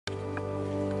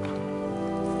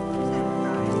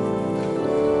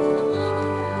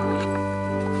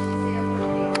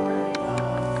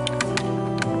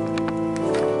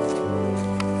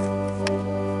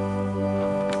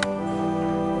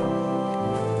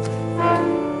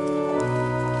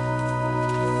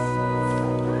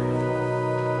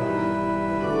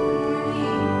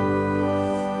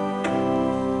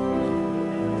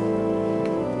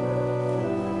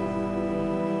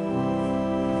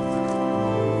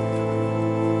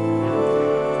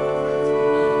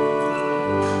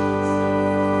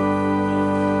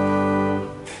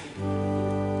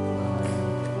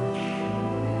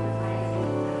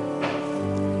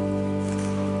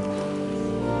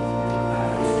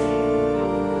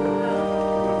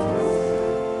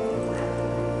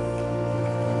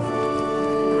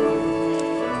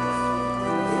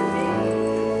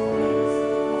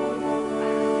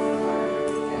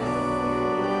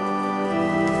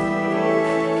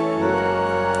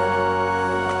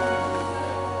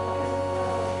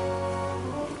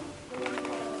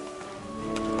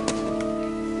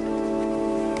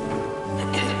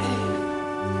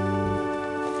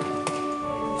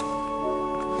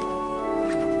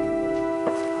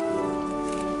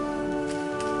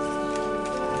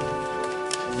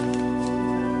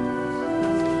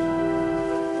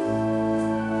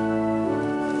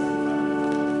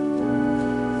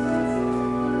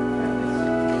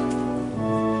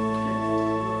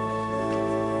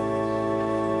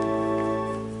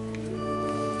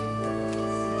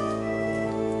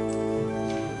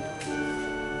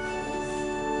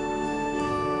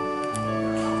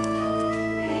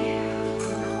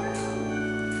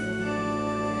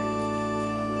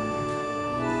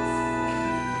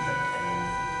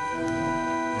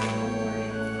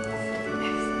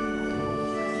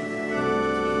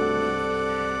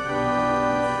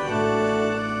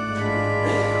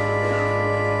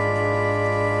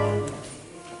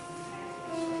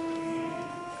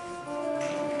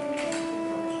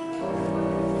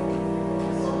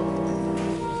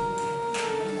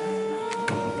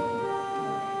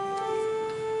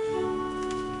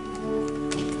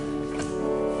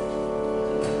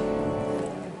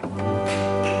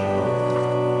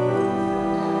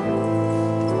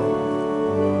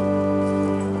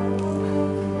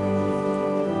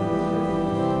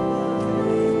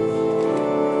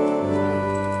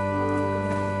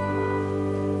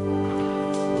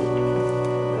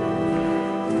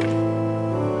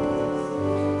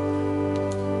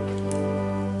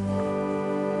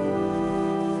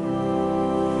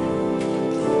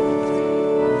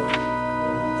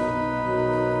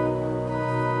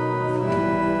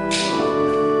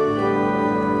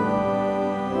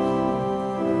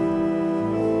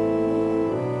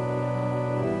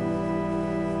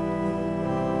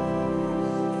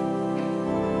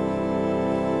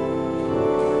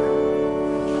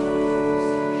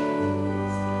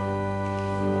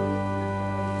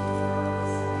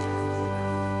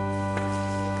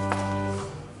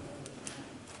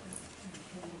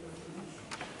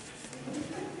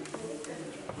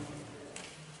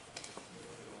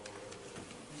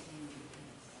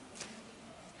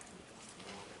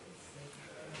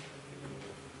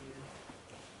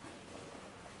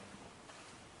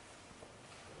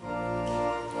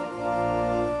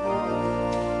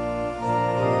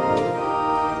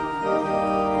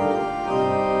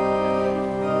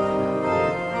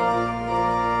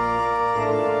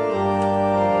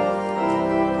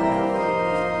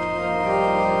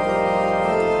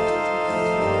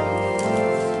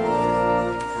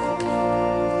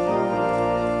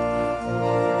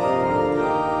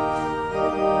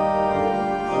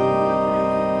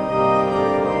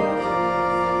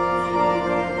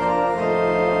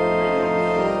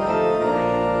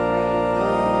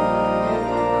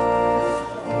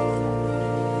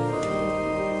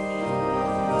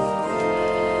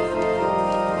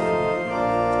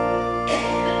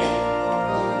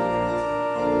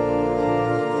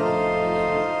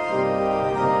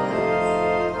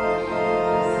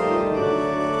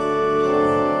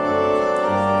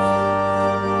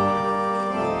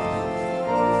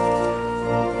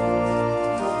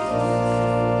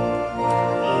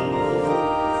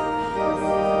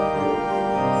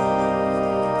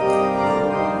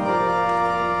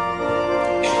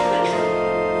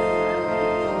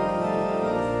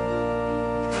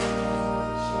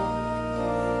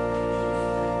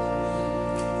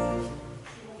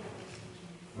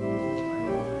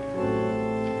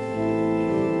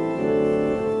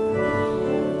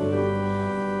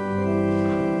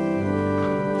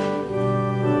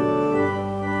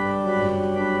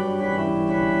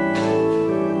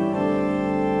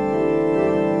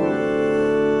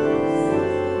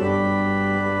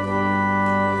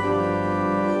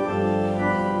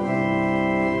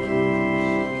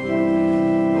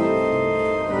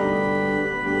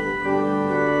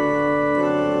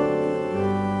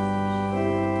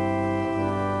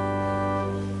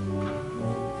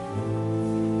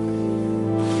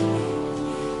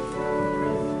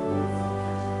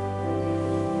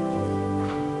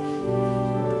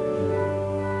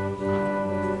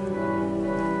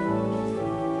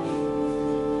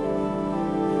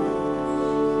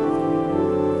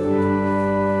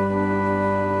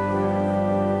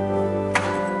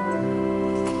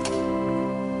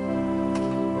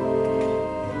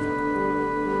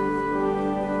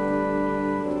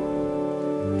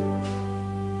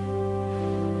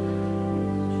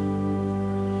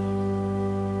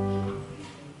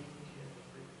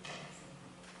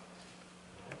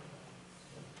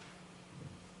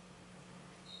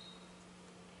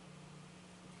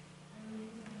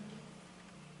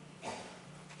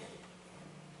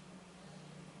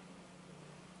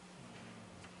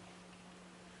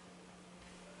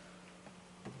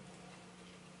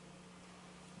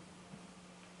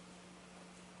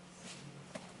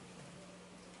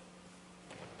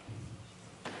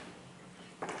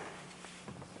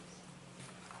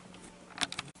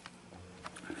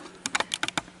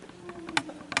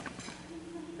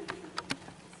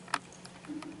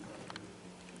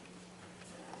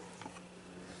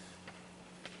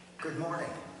Good morning.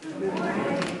 Good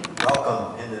morning.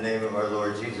 Welcome in the name of our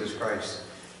Lord Jesus Christ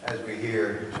as we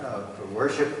hear for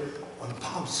worship on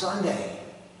Palm Sunday.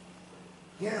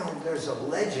 You know, there's a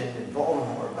legend in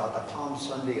Baltimore about the Palm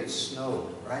Sunday it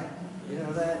snowed, right? You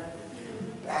know that?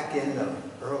 Back in the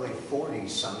early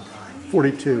 40s sometime.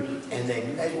 42. And they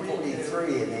measured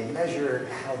 43, and they measured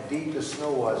how deep the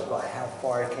snow was by how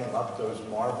far it came up those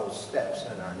marble steps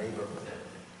in our neighborhood.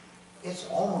 It's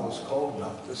almost cold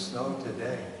enough to snow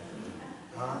today.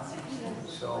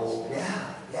 So,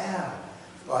 yeah.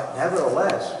 But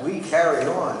nevertheless, we carry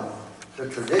on the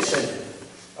tradition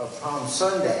of Palm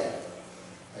Sunday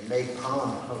and make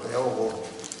Palm available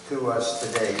to us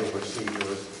today. You'll receive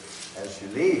yours as you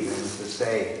leave, and to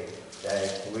say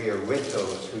that we are with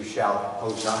those who shout,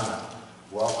 Hosanna.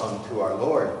 Welcome to our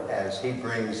Lord as he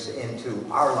brings into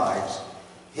our lives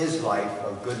his life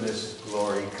of goodness,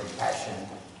 glory, compassion,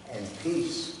 and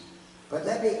peace. But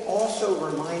let me also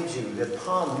remind you that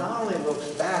Palm not only looks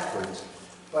backwards,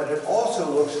 but it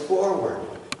also looks forward.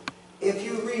 If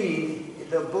you read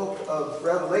the book of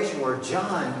Revelation where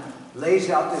John lays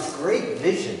out this great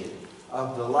vision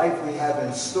of the life we have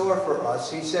in store for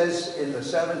us, he says in the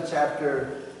 7th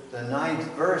chapter, the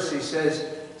 9th verse, he says,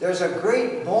 there's a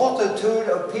great multitude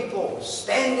of people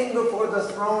standing before the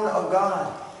throne of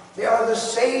God. They are the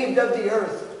saved of the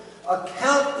earth. A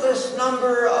countless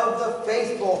number of the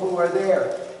faithful who are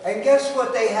there. And guess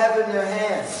what they have in their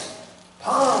hands?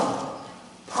 Palm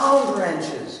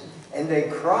branches. And they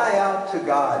cry out to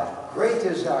God, great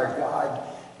is our God.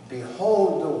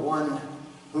 Behold the one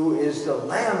who is the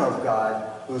Lamb of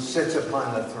God who sits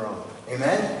upon the throne.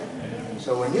 Amen? Amen.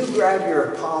 So when you grab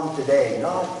your palm today,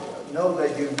 know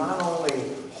that you not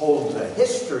only hold the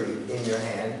history in your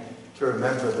hand to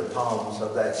remember the palms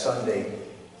of that Sunday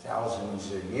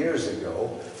thousands of years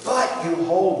ago, but you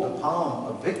hold the palm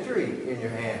of victory in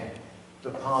your hand, the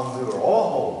palm we will all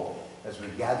hold as we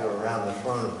gather around the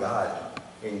throne of God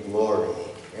in glory.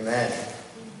 Amen.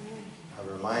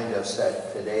 I remind us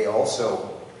that today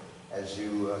also, as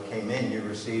you came in, you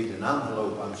received an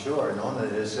envelope, I'm sure, and on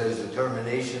it says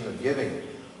determination of giving.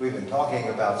 We've been talking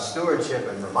about stewardship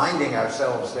and reminding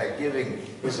ourselves that giving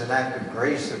is an act of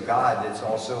grace of God. It's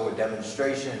also a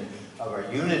demonstration of our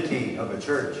unity of a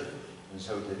church. And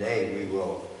so today we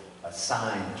will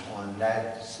assign on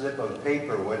that slip of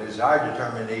paper what is our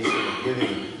determination of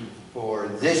giving for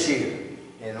this year,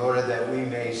 in order that we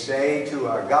may say to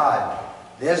our God,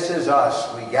 this is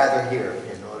us, we gather here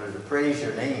in order to praise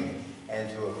your name and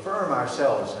to affirm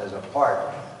ourselves as a part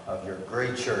of your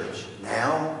great church,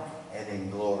 now and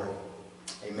in glory.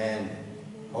 Amen.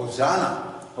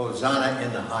 Hosanna, Hosanna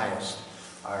in the highest.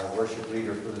 Our worship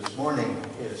leader for this morning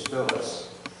is Phyllis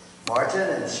Martin,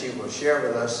 and she will share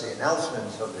with us the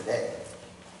announcements of the day.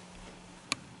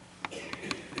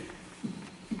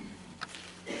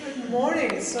 Good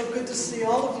morning. It's so good to see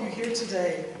all of you here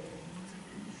today.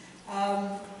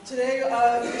 Today,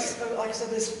 like I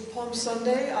said, this Palm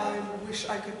Sunday. I wish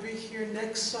I could be here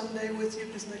next Sunday with you,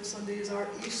 because next Sunday is our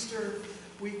Easter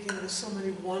weekend. There's so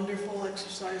many wonderful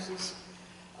exercises.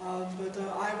 But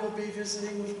I will be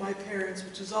visiting with my parents,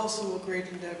 which is also a great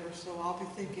endeavor, so I'll be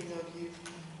thinking of you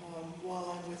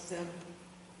while I'm with them.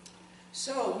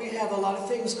 So we have a lot of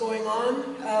things going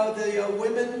on. The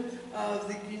women of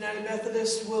the United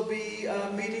Methodists will be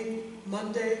meeting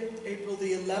Monday, April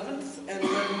the 11th at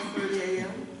 11:30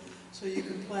 a.m. So you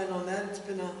can plan on that. It's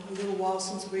been a little while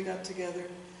since we got together.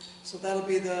 So that'll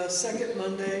be the second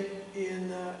Monday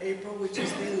in April, which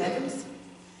is the 11th.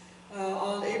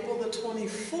 On April the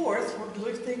 24th,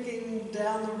 we're thinking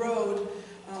down the road,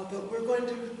 but we're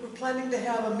planning to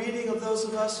have a meeting of those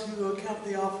of us who count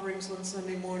the offerings on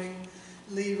Sunday morning.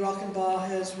 Lee Rockenbaugh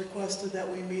has requested that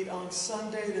we meet on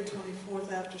Sunday the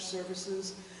 24th after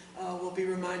services. We'll be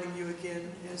reminding you again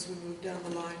as we move down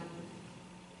the line.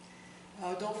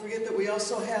 Don't forget that we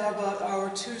also have our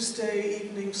Tuesday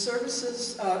evening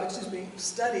services,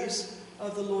 studies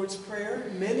of the Lord's Prayer.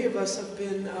 Many of us have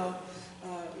been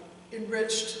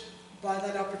enriched by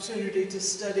that opportunity to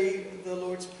study the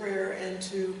Lord's Prayer and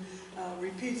to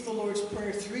repeat the Lord's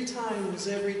Prayer 3 times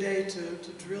every day to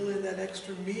drill in that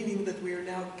extra meaning that we are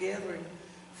now gathering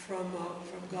from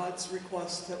God's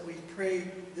request that we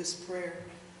pray this prayer.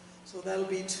 So that'll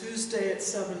be Tuesday at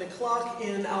 7 o'clock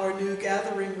in our new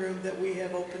gathering room that we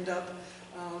have opened up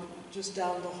just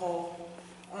down the hall.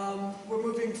 We're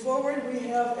moving forward. We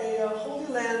have a Holy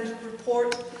Land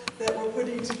report that we're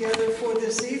putting together for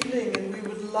this evening, and we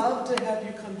would love to have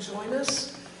you come join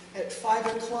us at 5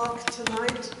 o'clock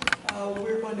tonight.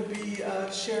 We're going to be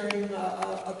sharing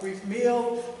a brief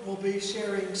meal. We'll be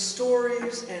sharing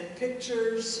stories and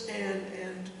pictures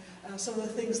and some of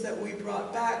the things that we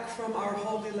brought back from our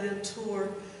Holy Land tour.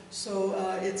 So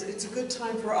it's a good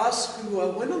time for us who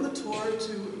went on the tour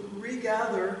to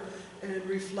regather and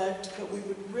reflect, but we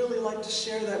would really like to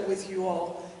share that with you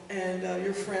all and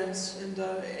your friends and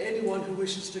anyone who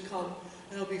wishes to come.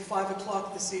 And it'll be 5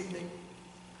 o'clock this evening.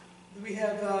 We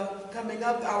have coming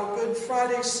up our Good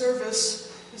Friday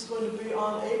service is going to be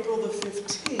on April the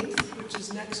 15th, which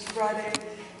is next Friday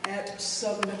at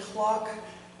 7 o'clock.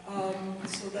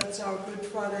 So that's our Good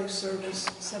Friday service,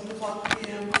 7 o'clock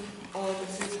p.m. on the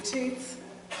 15th.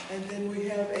 And then we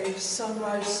have a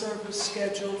sunrise service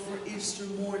scheduled for Easter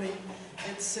morning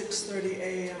at 6:30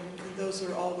 a.m. And those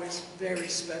are always very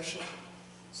special.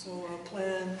 So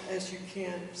plan as you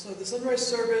can. So the sunrise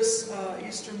service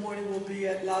Easter morning will be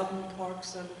at Loudon Park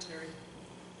Cemetery,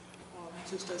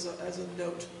 just as a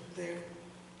note there.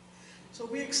 So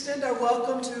we extend our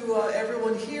welcome to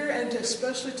everyone here, and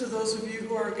especially to those of you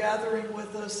who are gathering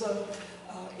with us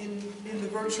in the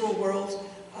virtual world.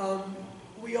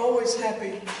 We're always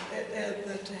happy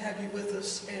to have you with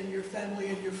us, and your family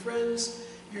and your friends.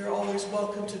 You're always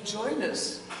welcome to join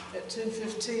us at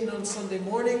 10:15 on Sunday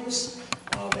mornings,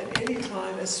 at any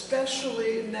time,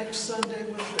 especially next Sunday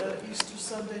with Easter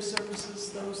Sunday services,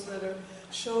 those that are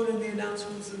shown in the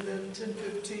announcements, and then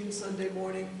 10:15 Sunday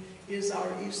morning is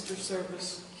our Easter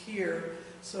service here.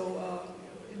 So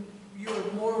you're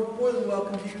more than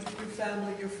welcome, your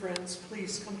family, your friends.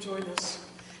 Please come join us.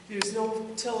 There's no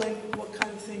telling what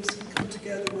kind of things can come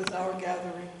together with our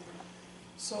gathering.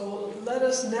 So let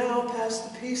us now pass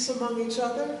the peace among each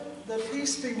other. The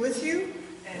peace be with you.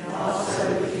 And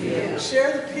also with you.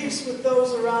 Share the peace with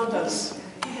those around us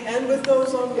and with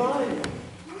those online.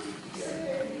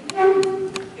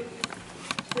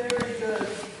 Very good.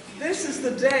 This is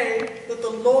the day that the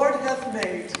Lord hath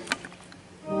made.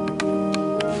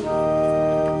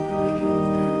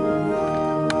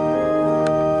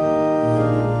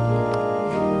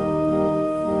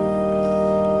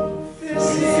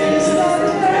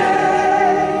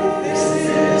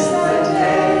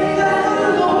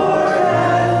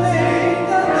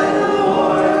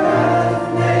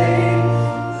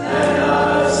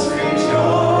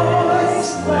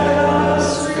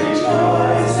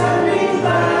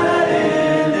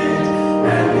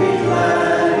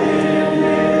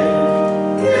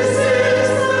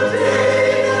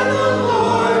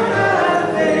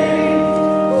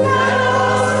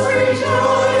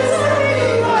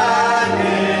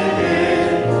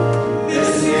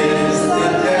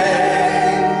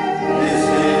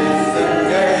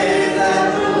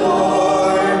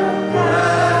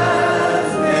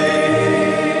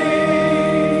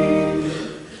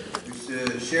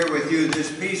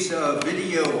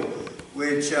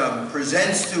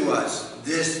 Presents to us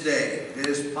this day,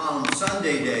 this Palm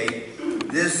Sunday day,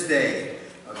 this day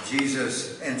of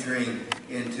Jesus entering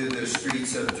into the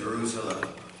streets of Jerusalem.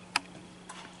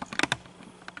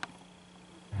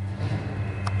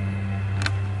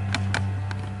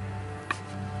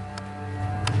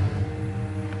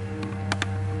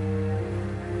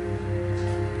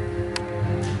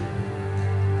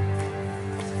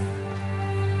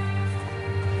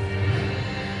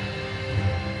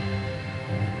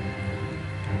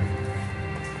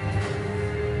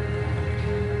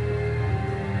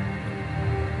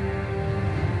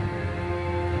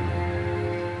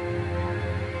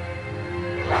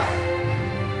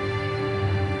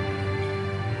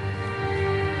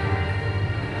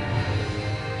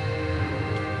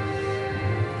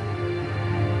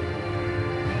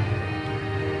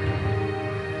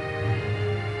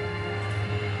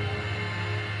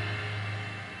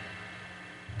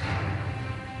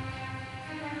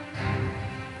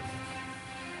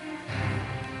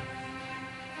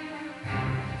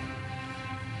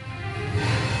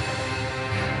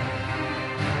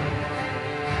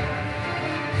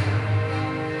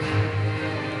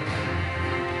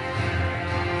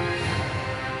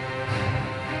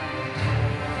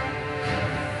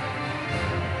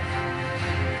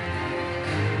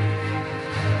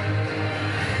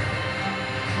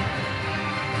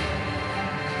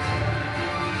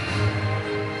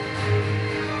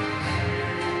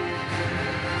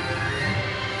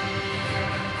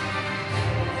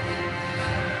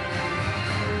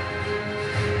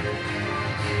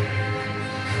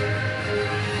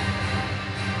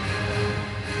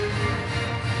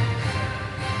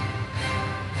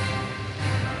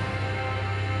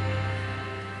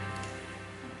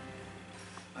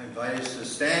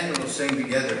 Stand and we'll sing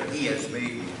together. He has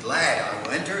made me glad. I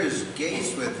will enter his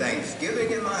gates with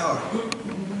thanksgiving in my heart.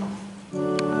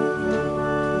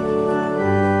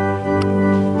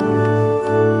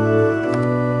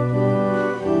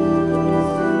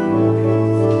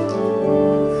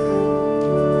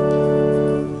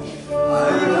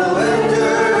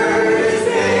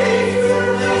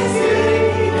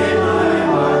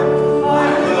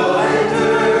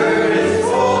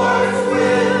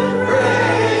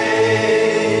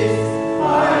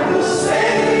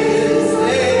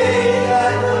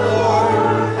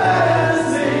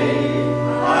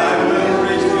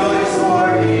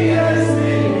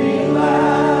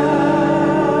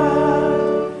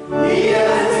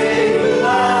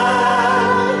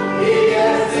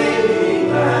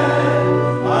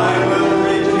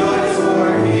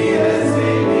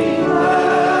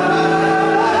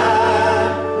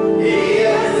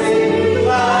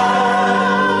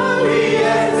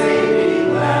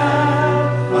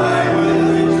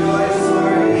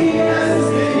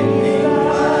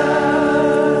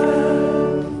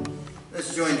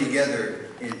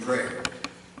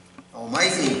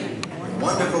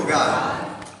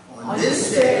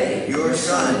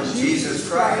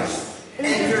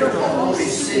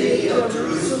 holy city of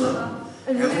Jerusalem,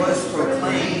 and was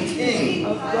proclaimed king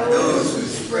of those who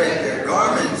spread their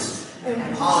garments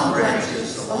and palm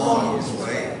branches along his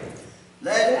way.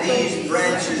 Let these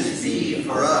branches be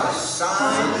for us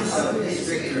signs of his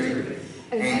victory,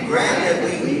 and grant that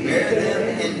we may bear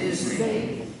them in his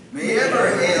name. May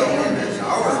ever hail him as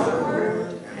our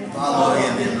Lord, and follow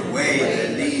him in the way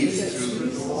that leads through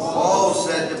the walls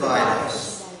that divide us,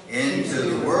 into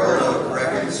the world of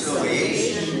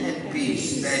reconciliation and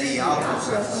peace that he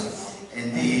offers us,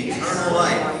 and the eternal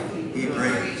life he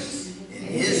brings. In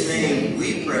his name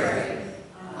we pray.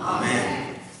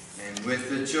 Amen. And with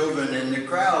the children and the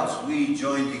crowds, we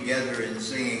join together in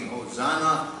singing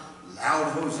Hosanna,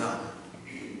 loud Hosanna.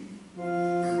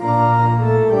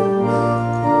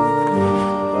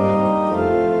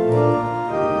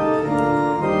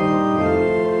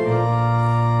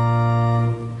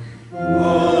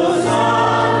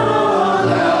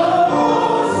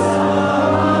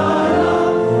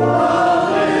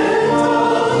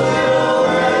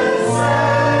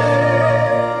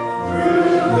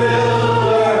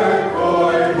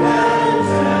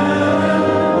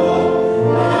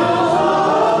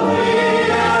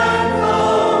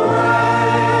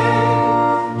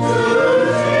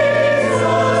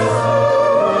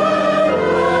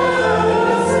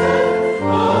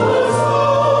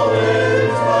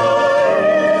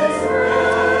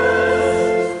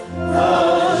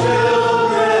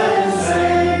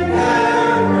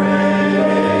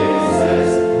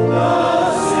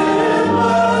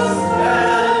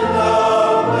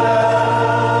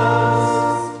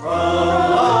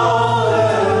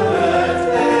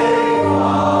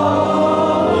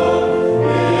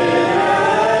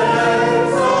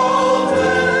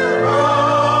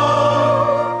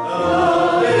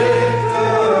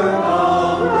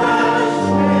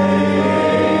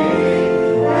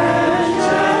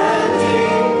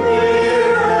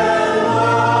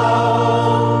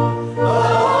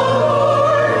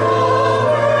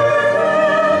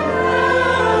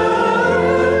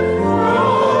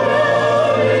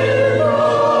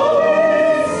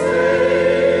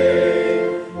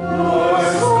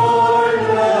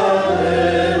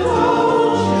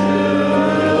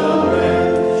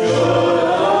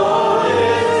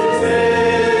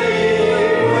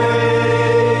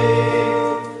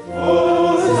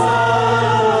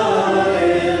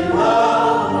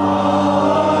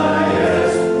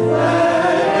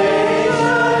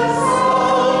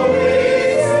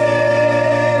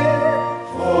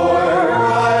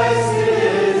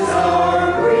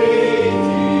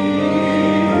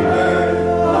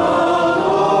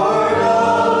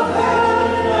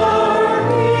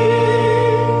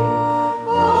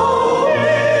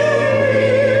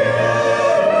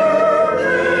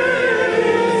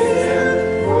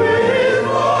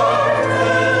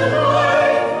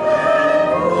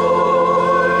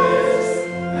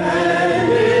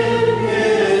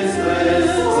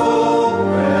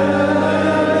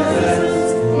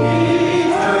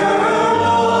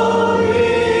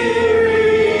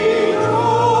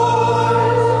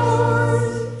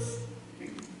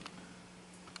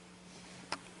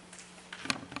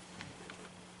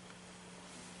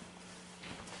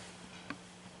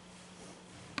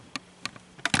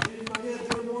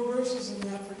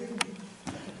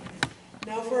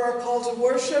 Now for our call to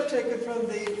worship, taken from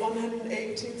the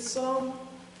 118th Psalm.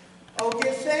 Oh,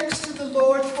 give thanks to the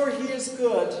Lord, for he is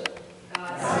good.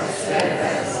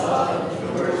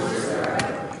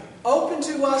 Open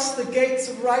to us the gates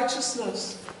of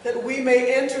righteousness, that we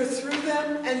may enter through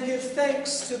them and give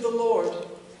thanks to the Lord.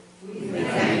 We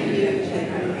thank you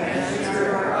that you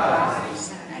answer our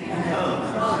eyes and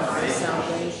come from our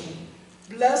salvation.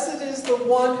 Blessed is the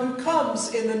one who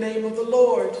comes in the name of the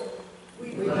Lord. We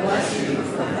bless you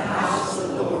from the house of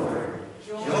the Lord.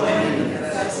 Join in the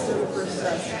festive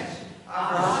procession.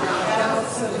 Our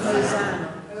shouts of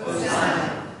Hosanna,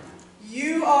 Hosanna.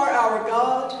 You are our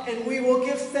God, and we will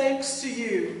give thanks to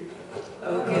you.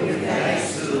 Oh, give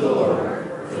thanks to the Lord,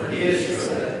 for he is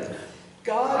good.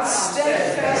 God's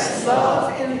steadfast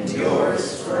love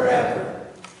endures forever.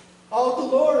 All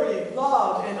glory,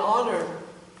 love, and honor.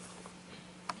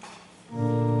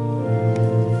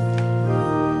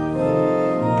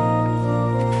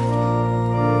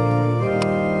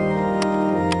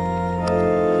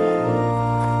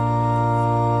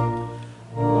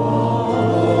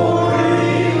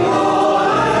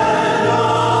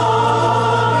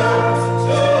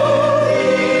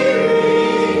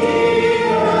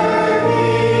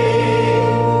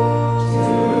 To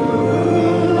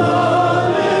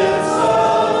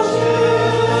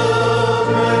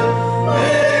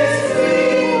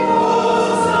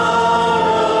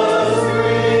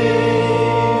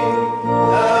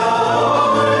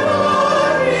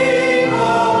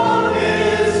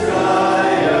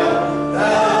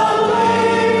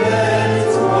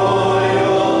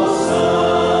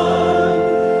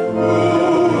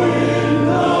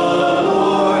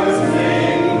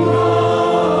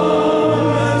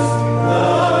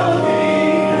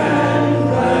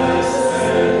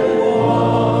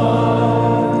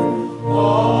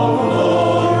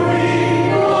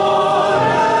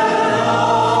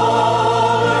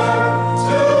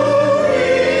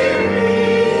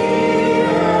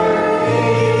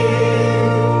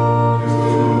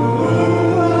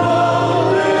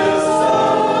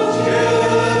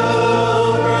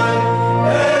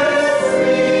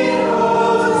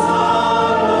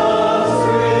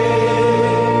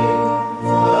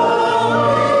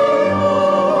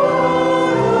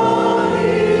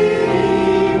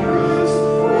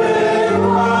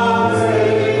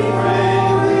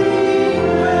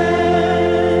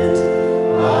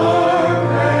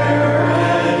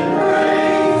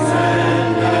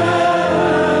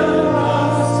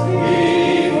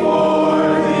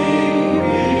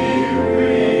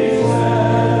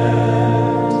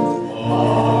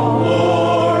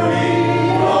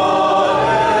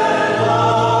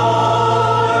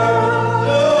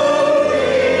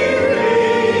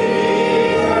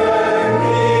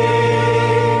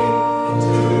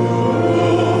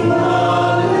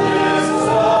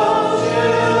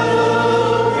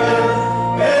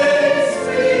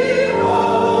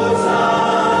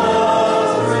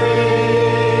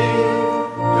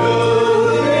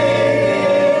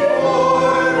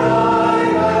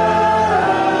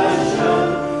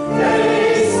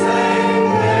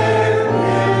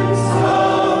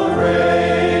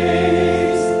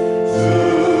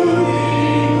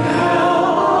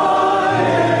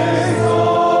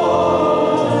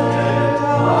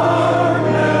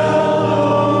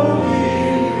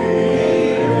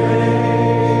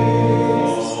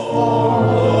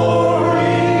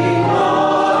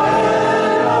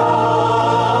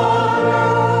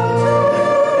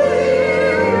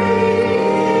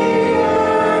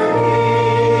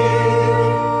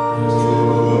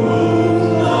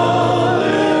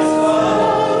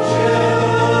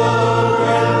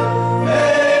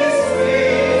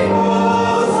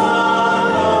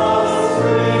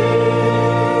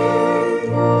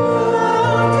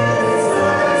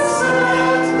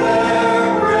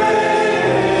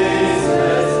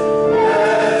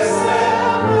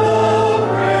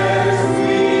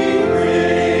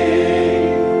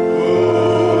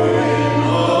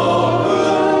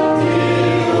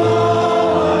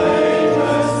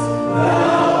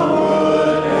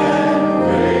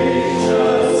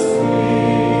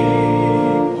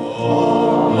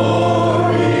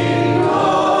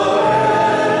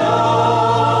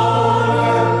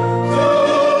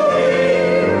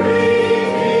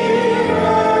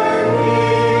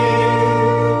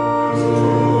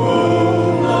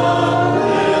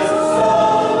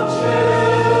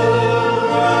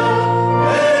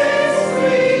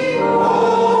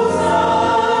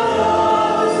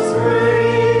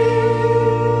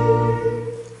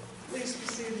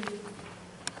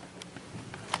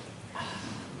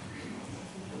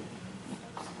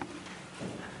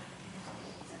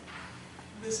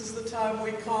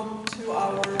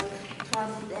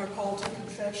our call to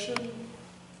confession.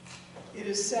 It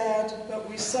is sad, but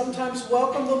we sometimes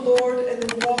welcome the Lord and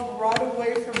then walk right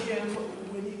away from Him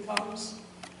when He comes.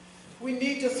 We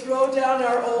need to throw down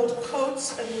our old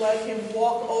coats and let Him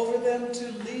walk over them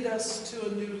to lead us to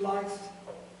a new life.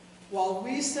 While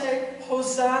we say,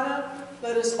 Hosanna,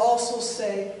 let us also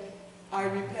say, I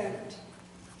repent.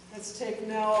 Let's take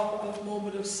now a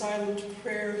moment of silent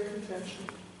prayer and confession.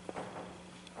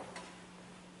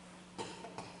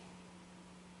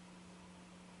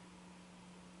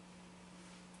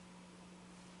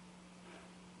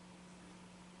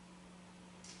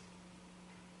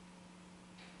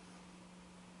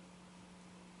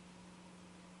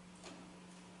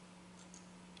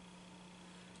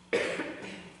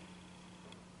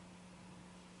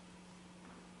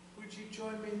 Would you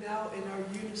join me now in our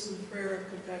unison prayer of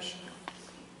confession?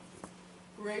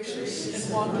 Gracious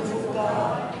and wonderful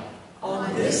God,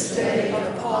 on this day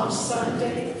of Palm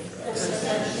Sunday,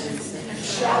 processions and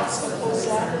shouts of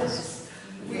hosannas,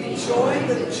 we join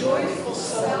the joyful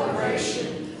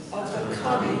celebration of the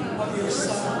coming of your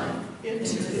Son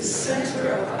into the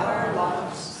center of our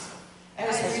lives.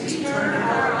 As we turn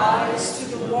our eyes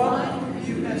to the one whom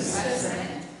you have sent,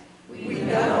 we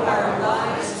know our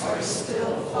lives are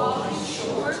still falling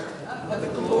short of the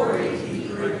glory He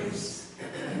brings.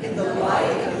 In the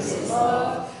light of His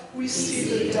love, we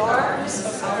see the darkness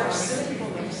of our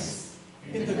sinfulness.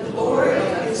 In the glory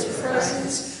of His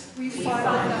presence, we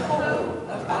find the hope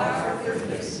of our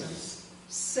forgiveness.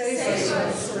 Save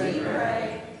us, we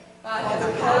pray. By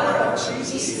the power of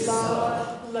Jesus'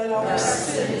 love, let our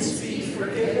sins be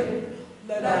forgiven.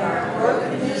 Let our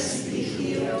brokenness be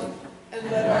healed. And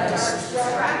let our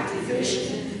distracted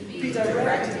vision be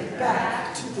directed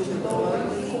back to the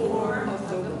lowly form of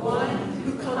the one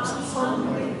who comes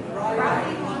humbly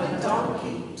riding on a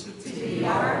donkey to be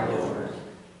our Lord.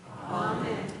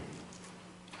 Amen.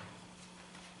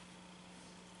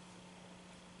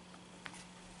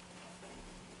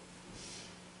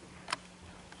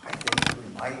 I think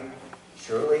we might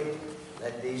surely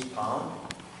let these palms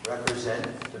represent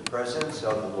the presence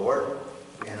of the Lord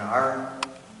in our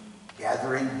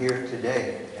gathering here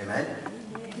today. Amen?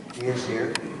 He is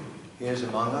here. He is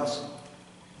among us.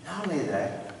 Not only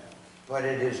that, but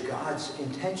it is God's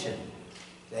intention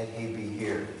that He be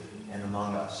here and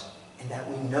among us. And that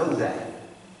we know that.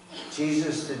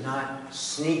 Jesus did not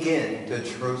sneak into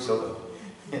Jerusalem.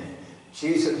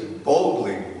 Jesus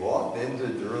boldly walked into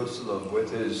Jerusalem with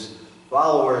His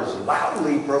followers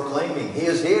loudly proclaiming, He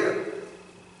is here.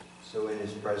 So in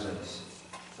His presence,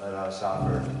 let us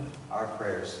offer our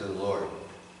prayers to the Lord,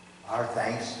 our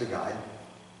thanks to God,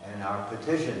 and our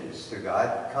petitions to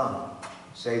God. Come,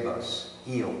 save us,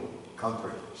 heal,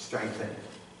 comfort, strengthen,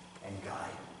 and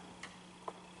guide.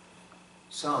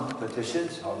 Some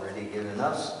petitions already given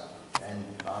us, and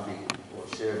Bobby will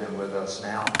share them with us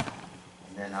now,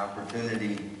 and then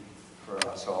opportunity for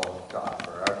us all to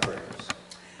offer our prayers.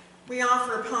 We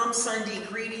offer Palm Sunday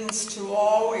greetings to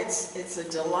all. It's a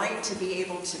delight to be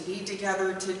able to be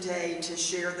together today to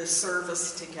share the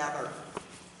service together.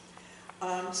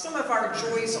 Some of our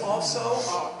joys also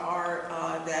are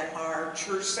that our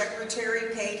church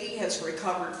secretary, Peggy, has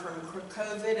recovered from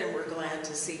COVID, and we're glad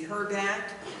to see her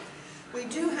back. We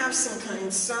do have some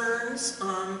concerns.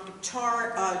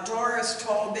 Doris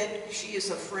Talbot, she is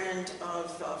a friend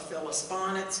of Phyllis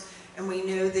Bonnet's, and we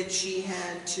know that she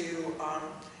had to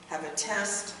have a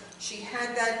test. She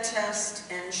had that test,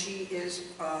 and she is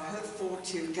hopeful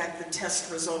to get the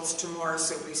test results tomorrow,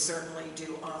 so we certainly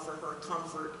do offer her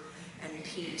comfort and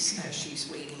peace as she's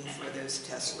waiting for those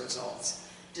test results.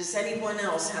 Does anyone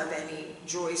else have any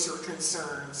joys or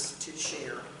concerns to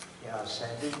share? Yeah,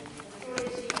 Sandy?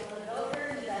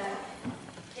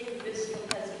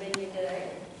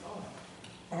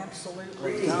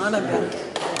 Absolutely. Donovan.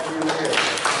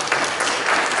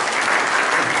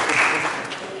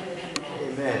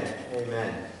 Amen.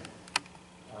 Amen.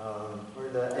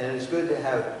 And it's good to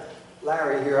have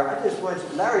Larry here.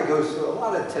 Larry goes through a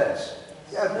lot of tests.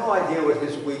 You have no idea what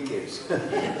his week is.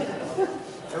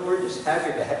 And we're just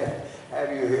happy to have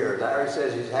you here. Larry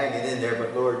says he's hanging in there,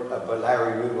 but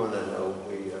Larry, we want to know,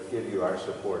 we give you our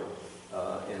support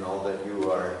in all that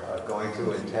you are going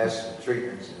through in tests and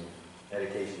treatments and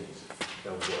medications.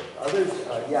 So forth. Others,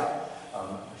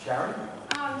 Sharon?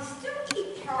 Still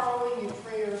keep Carol in your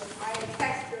prayers. I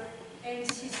texted her, and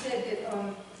she said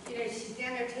that she's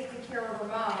down there taking care of her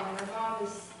mom, and her mom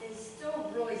is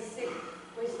still really sick.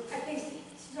 I think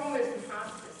she's almost in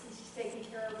hospice, and she's taking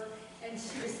care of her. And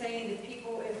she was saying that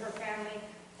people in her family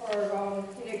are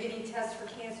getting tests for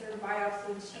cancer and biopsy.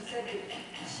 And she said that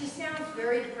she sounds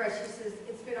very depressed. She says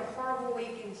it's been a horrible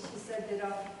week, and she said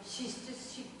that she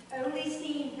only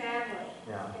seen family.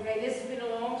 Yeah. Okay, this has been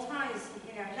a long time,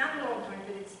 you know, not a long time,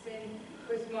 but it's been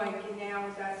with Mike and now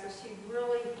with us, so she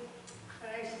really,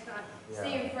 I know she's not Yeah.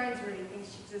 seeing friends or anything,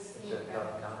 she's just It's seeing a family.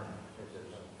 tough time. It's a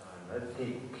tough time. Let's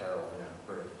keep Carol in our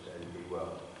prayers that he be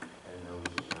well. And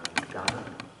those, Donna?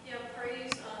 Yeah,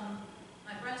 praise,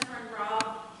 my friend's friend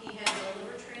Rob, he had a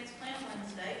liver transplant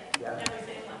Wednesday. Yeah.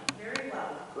 Everything went very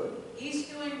well. Good. He's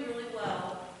doing really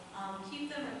well.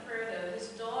 Keep them in prayer though. His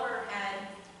daughter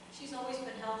she's always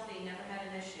been healthy, never had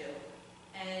an issue.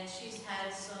 And she's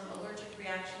had some allergic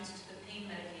reactions to the pain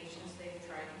medications they've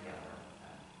tried to give her.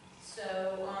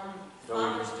 So,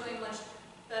 father's doing much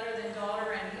better than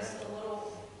daughter, and he's a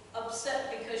little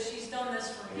upset because she's done this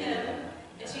for him,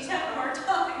 and she's having a hard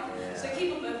time. Yeah. So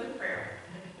keep them both in prayer.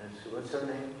 What's her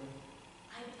name?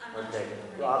 I'm not Okay, sure. of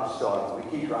her name. Rob's daughter.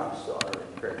 We keep Rob's daughter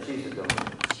in prayer. She's a donor.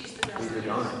 She's the donor. She's a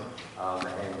donor.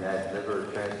 And that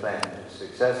liver transplant is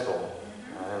successful.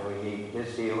 And we need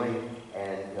his healing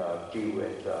and be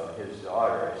with his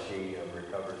daughter as she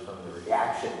recovers from the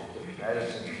reaction to the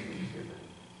medicine she's given.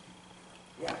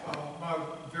 Yeah. My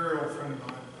very old friend of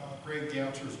mine, Greg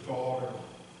Goucher's daughter,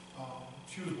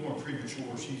 she was born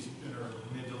premature. She's in her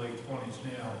mid to late 20s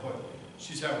now, but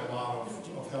she's having a lot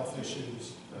of health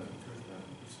issues.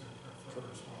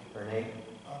 Her name?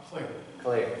 Claire.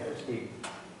 Claire. Let's keep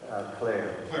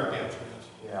Claire. Claire Goucher, yes.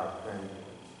 Yeah, and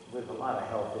with a lot of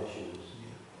health issues.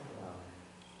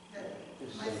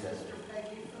 Just My say that. sister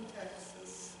Peggy from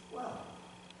Texas. Well,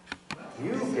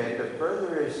 you get the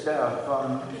furthest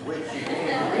from which you came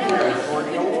here in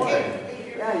 21.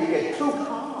 Yeah, you get 2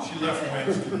 calls. She left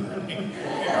Wednesday.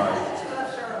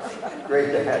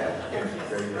 Great to have you.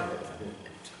 Great to have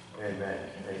you. Amen.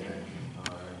 Amen.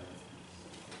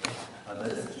 All right.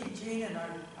 Just keep Jean in our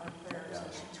prayers Yeah.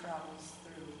 as she travels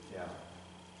through.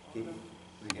 Yeah.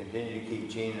 We continue to keep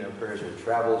Jean in our prayers. Her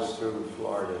travels through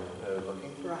Florida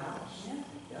looking for a house. Yeah.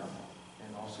 Yeah.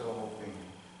 And also hoping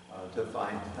to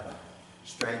find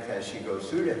strength as she goes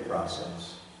through that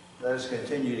process. Let us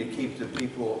continue to keep the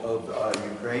people of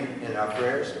Ukraine in our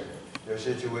prayers. Their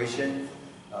situation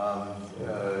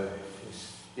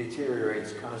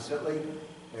deteriorates constantly,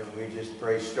 and we just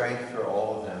pray strength for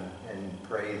all of them and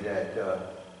pray that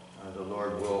the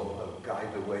Lord will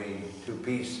guide the way to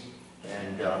peace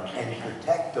and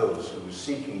protect those who are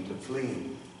seeking to flee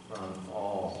from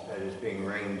all that is being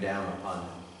rained down upon them.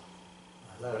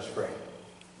 Let us pray.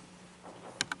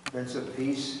 Prince of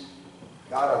Peace,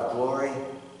 God of glory,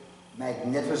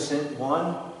 magnificent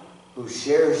one who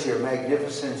shares your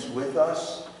magnificence with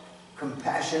us,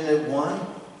 compassionate one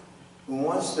who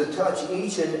wants to touch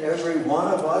each and every one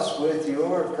of us with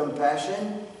your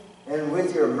compassion and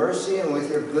with your mercy and with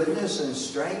your goodness and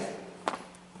strength.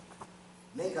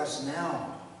 Make us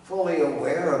now fully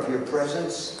aware of your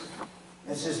presence.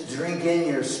 Let's just drink in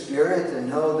your spirit and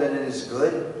know that it is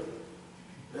good.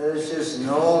 Let us just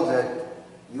know that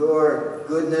your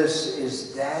goodness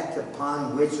is that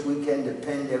upon which we can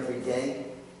depend every day.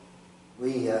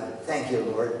 We thank you,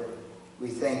 Lord. We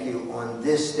thank you on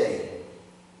this day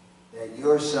that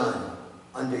your Son,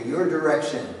 under your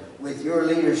direction, with your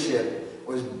leadership,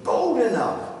 was bold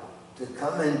enough to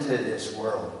come into this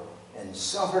world and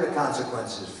suffer the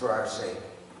consequences for our sake.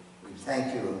 We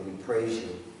thank you and we praise you,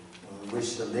 and we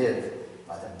wish to live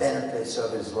by the benefits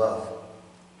of his love.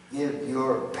 Give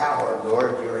your power,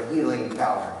 Lord, your healing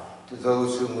power to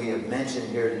those whom we have mentioned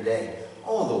here today.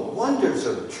 Oh, the wonders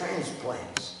of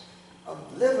transplants,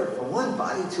 of liver from one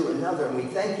body to another, and we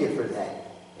thank you for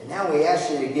that. And now we ask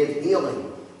you to give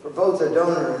healing for both the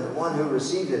donor and the one who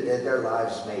received it, that their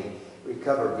lives may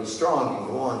recover, be strong, and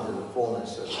go on to the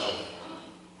fullness of health.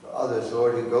 For others,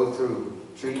 Lord, who go through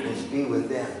treatments, be with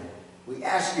them. We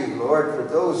ask you, Lord, for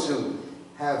those who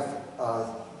have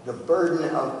the burden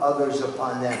of others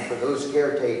upon them, for those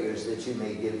caretakers, that you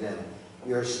may give them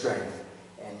your strength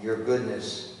and your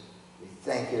goodness. We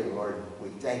thank you, Lord. We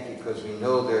thank you because we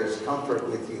know there's comfort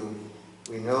with you.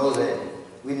 We know that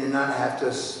we do not have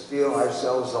to feel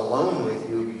ourselves alone with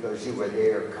you because you are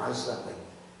there constantly,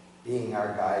 being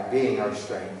our guide, being our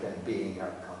strength, and being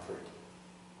our comfort.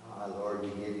 Lord, we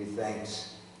give you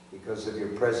thanks because of your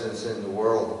presence in the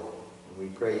world. And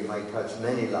we pray you might touch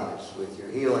many lives with your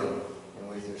healing,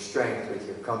 with your strength, with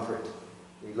your comfort.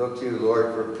 We look to you,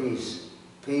 Lord, for peace.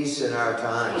 Peace in our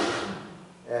time.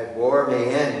 That war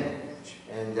may end,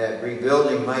 and that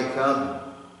rebuilding might come,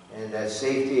 and that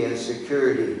safety and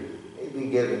security may be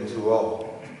given to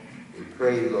all. We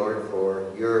pray, Lord,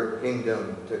 for your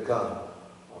kingdom to come,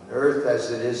 on earth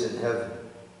as it is in heaven.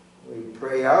 We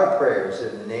pray our prayers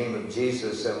in the name of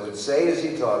Jesus, and would say as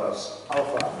he taught us, Our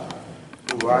Father,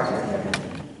 who art in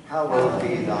heaven, hallowed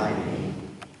be thy name.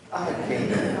 thy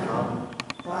kingdom come,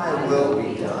 thy will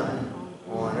be done,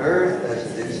 on earth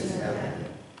as it is in heaven.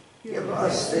 Give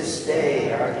us this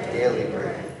day our daily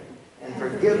bread, and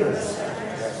forgive us our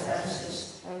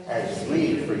trespasses, as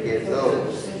we forgive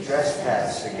those who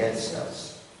trespass against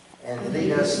us. And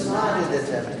lead us not into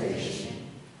temptation,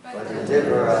 but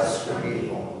deliver us from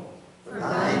evil. For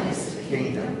thine is the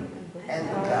kingdom, and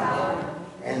the power,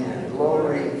 and the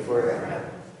glory forever.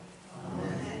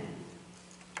 Amen.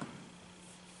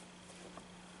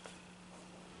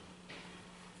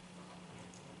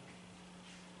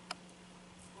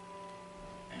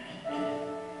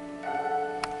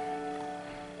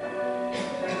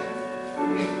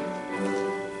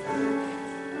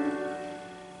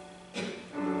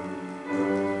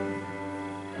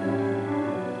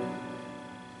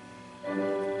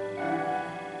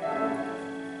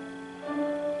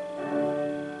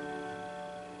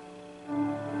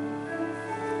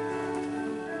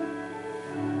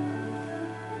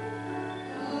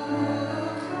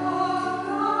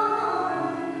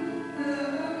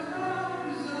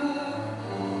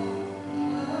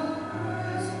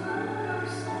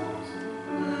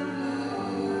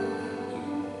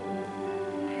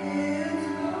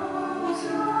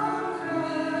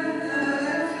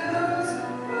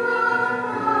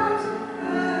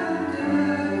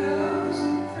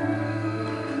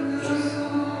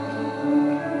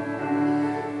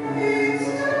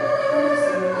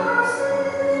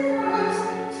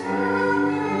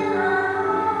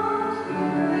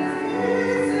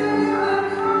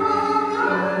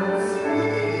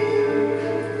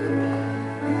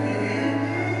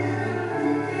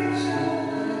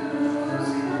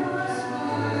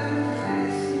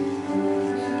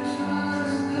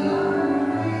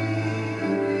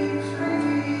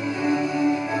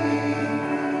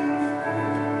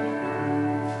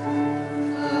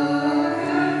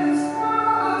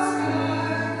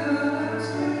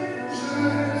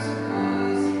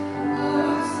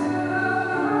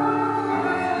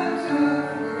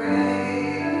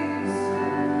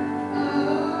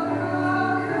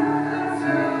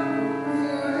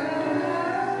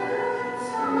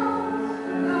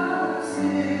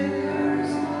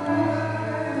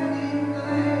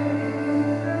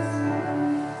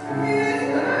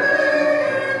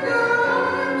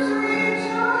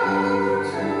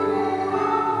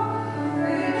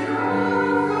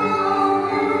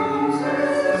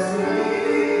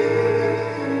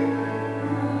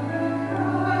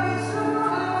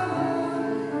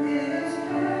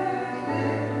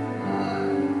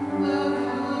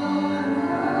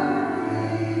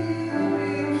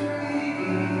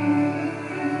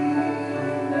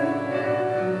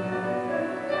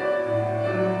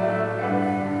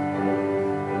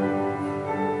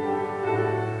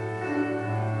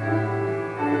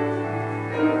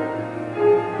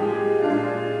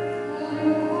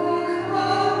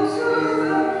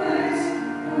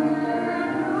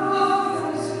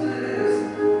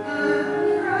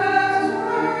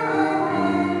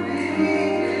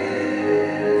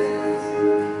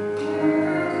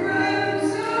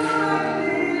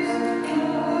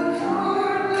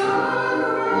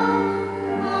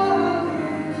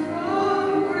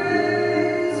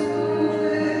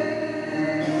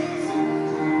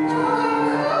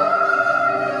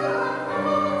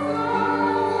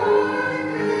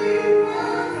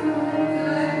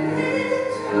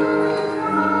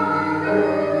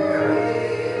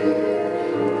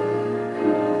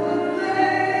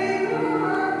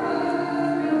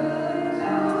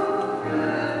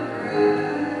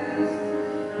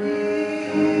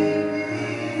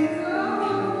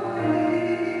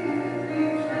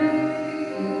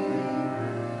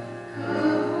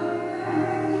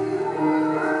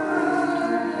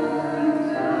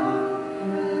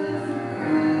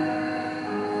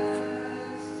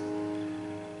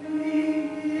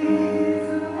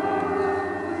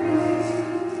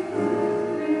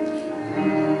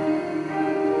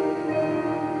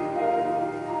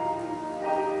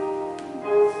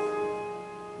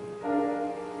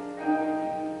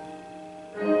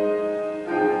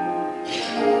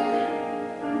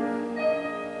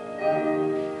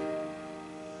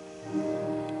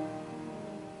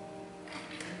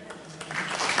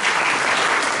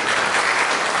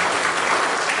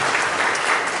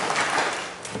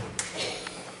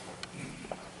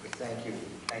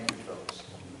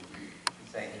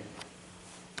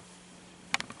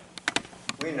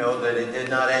 We know that it did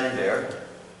not end there.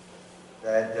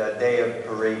 That day of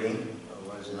parading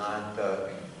was not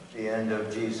the end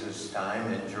of Jesus'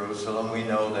 time in Jerusalem. We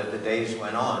know that the days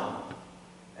went on,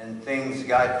 and things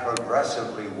got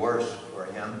progressively worse for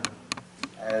him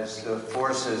as the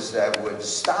forces that would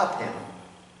stop him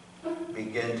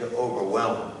begin to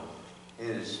overwhelm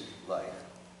his life.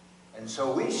 And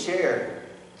so we share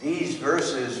these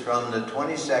verses from the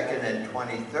 22nd and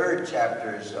 23rd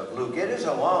chapters of Luke. It is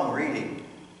a long reading,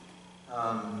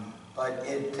 but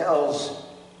it tells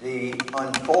the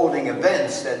unfolding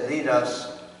events that lead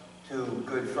us to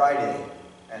Good Friday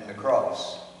and the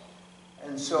cross.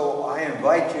 And so I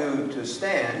invite you to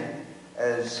stand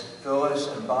as Phyllis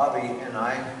and Bobby and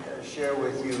I share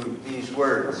with you these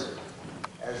words.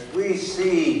 As we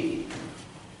see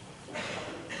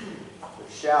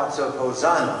the shouts of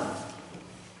Hosanna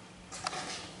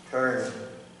turn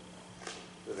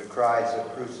to the cries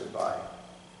of Crucify.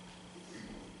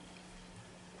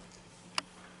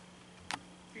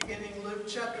 Beginning Luke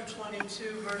chapter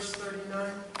 22, verse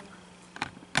 39.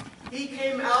 He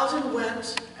came out and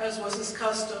went, as was his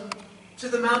custom, to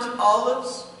the Mount of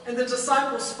Olives, and the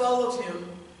disciples followed him.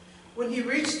 When he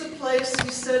reached the place,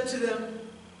 he said to them,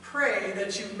 "Pray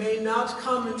that you may not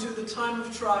come into the time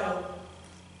of trial."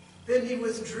 Then he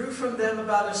withdrew from them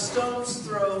about a stone's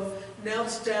throw,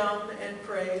 knelt down, and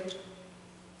prayed,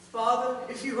 "Father,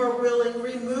 if you are willing,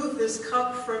 remove this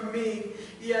cup from me,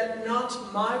 yet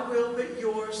not my will but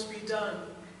yours be done."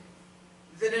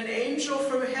 Then an angel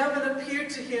from heaven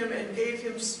appeared to him and gave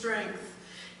him strength.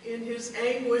 In his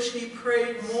anguish he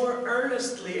prayed more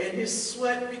earnestly, and his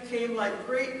sweat became like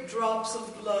great drops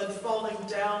of blood falling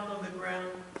down on the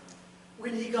ground.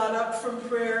 When he got up from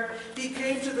prayer, he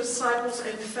came to the disciples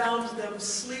and found them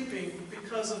sleeping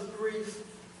because of grief.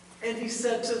 And he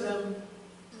said to them,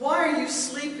 "Why are you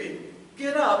sleeping?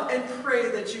 Get up and pray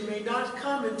that you may not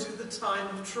come into the time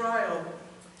of trial."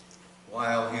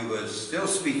 While he was still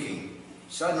speaking,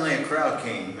 suddenly a crowd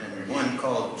came, and one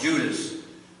called Judas,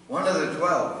 one of the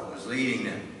 12, was leading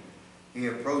them. He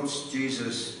approached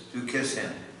Jesus to kiss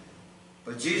him.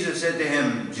 But Jesus said to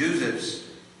him, "Judas,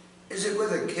 is it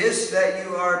with a kiss that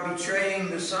you are betraying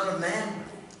the Son of Man?"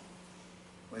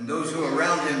 When those who were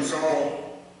around him saw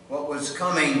what was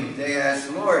coming, they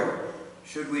asked, "Lord,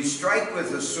 should we strike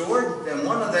with the sword?" Then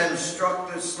one of them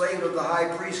struck the slave of the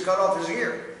high priest, cut off his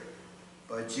ear.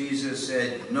 But Jesus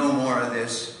said, "No more of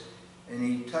this." And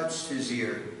he touched his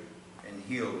ear and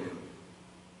healed him.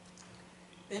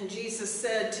 Then Jesus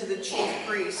said to the chief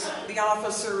priests, the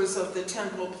officers of the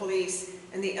temple police,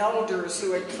 and the elders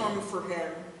who had come for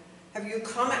him, "Have you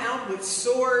come out with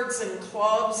swords and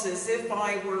clubs as if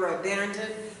I were a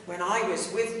bandit when I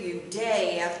was with you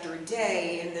day after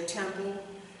day in the temple?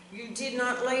 You did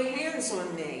not lay hands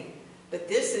on me, but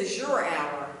this is your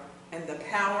hour and the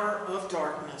power of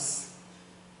darkness."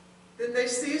 Then they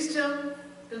seized him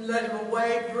and led him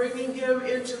away, bringing him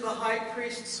into the high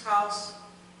priest's house.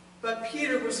 But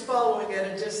Peter was following at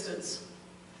a distance.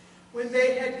 When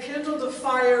they had kindled a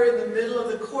fire in the middle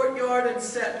of the courtyard and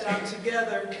sat down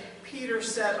together, Peter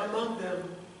sat among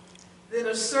them. Then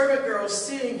a servant girl,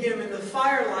 seeing him in the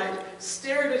firelight,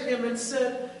 stared at him and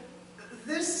said,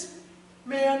 "This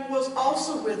man was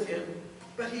also with him."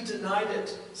 But he denied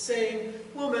it, saying,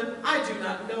 "Woman, I do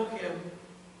not know him."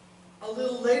 A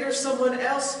little later, someone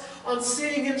else, on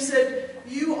seeing him, said,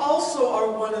 "You also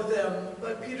are one of them."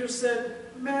 But Peter said,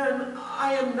 "Man,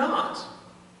 I am not."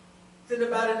 Then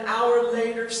about an hour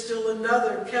later, still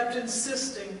another kept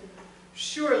insisting,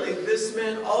 "Surely this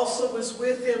man also was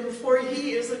with him, for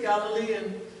he is a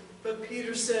Galilean." But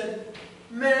Peter said,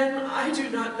 "Man, I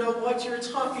do not know what you're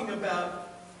talking about."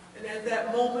 And at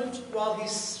that moment, while he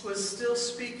was still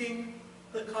speaking,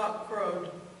 the cock crowed.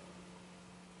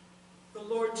 The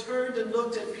Lord turned and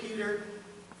looked at Peter.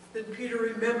 Then Peter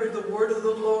remembered the word of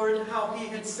the Lord, how he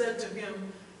had said to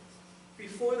him,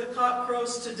 "Before the cock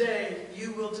crows today,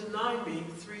 you will deny me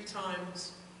 3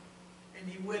 times." And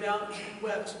he went out and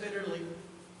wept bitterly.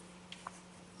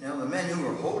 Now the men who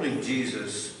were holding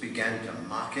Jesus began to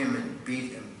mock him and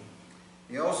beat him.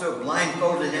 They also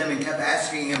blindfolded him and kept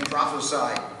asking him,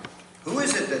 "Prophesy, who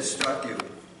is it that struck you?"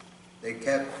 They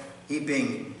kept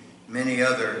heaping many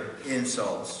other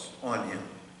insults on him.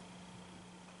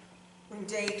 When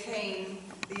day came,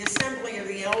 the assembly of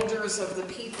the elders of the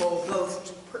people,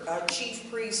 both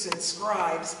chief priests and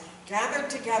scribes, gathered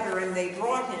together, and they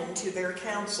brought him to their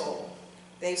council.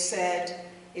 They said,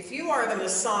 "If you are the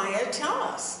Messiah, tell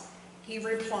us." He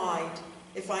replied,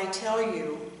 "If I tell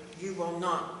you, you will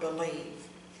not believe.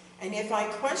 And if I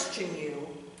question you,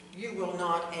 you will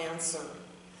not answer.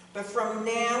 But from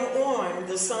now on,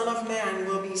 the Son of Man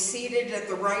will be seated at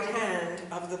the right hand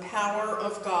of the power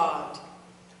of God."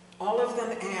 All of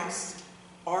them asked,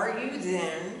 "Are you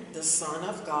then the Son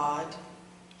of God?"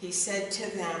 He said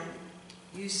to them,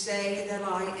 "You say that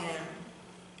I am."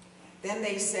 Then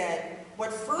they said,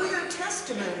 "What further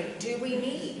testimony do we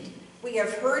need? We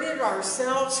have heard it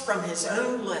ourselves from his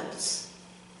own lips."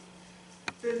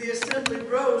 Then the assembly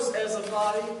rose as a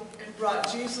body and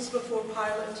brought Jesus before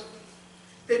Pilate.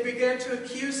 They began to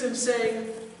accuse him,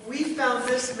 saying, "We found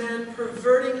this man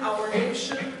perverting our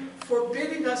nation,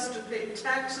 forbidding us to pay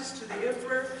taxes to the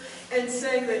emperor, and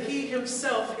saying that he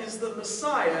himself is the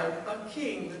Messiah, a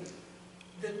king."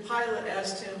 Then Pilate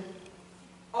asked him,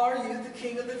 "Are you the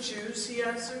king of the Jews?" He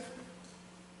answered.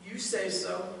 "You say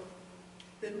so."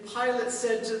 Then Pilate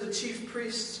said to the chief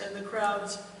priests and the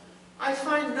crowds, "I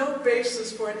find no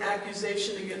basis for an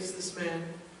accusation against this man."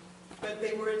 But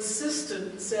they were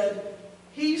insistent and said,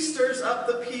 "He stirs up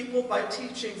the people by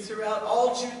teaching throughout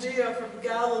all Judea from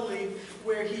Galilee,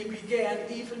 where he began,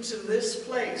 even to this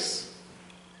place."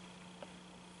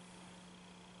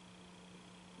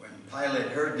 When Pilate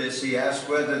heard this, he asked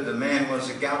whether the man was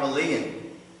a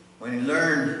Galilean. When he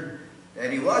learned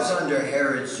that he was under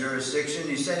Herod's jurisdiction,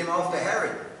 he sent him off to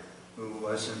Herod, who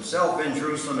was himself in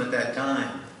Jerusalem at that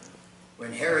time.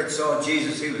 When Herod saw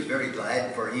Jesus, he was very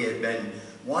glad, for he had been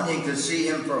wanting to see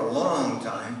him for a long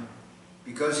time,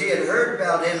 because he had heard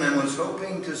about him and was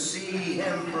hoping to see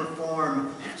him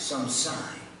perform some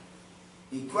sign.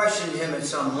 He questioned him at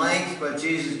some length, but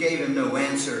Jesus gave him no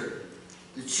answer.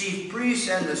 The chief priests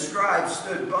and the scribes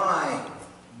stood by,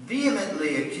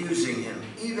 vehemently accusing him,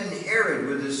 even Herod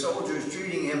with his soldiers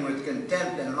treating him with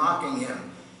contempt and mocking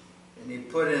him. And he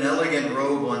put an elegant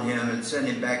robe on him and sent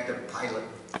him back to Pilate.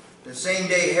 The same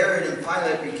day Herod and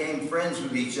Pilate became friends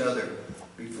with each other.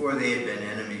 Before they had been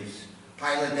enemies.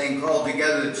 Pilate then called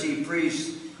together the chief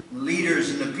priests, leaders,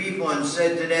 and the people, and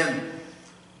said to them,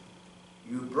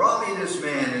 "You brought me this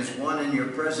man as one in your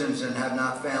presence, and have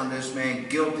not found this man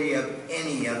guilty of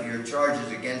any of your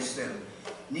charges against him.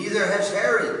 Neither has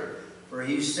Herod, for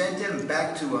he sent him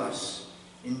back to us.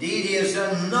 Indeed, he has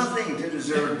done nothing to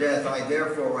deserve death. I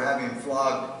therefore will have him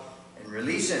flogged and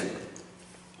release him."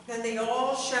 Then they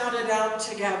all shouted out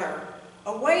together,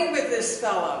 "Away with this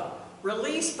fellow!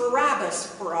 Release Barabbas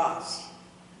for us."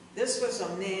 This was a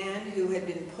man who had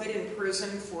been put in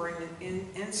prison for an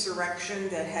insurrection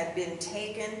that had been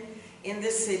taken in the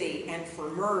city and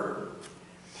for murder.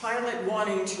 Pilate,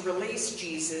 wanting to release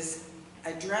Jesus,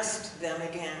 addressed them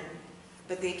again,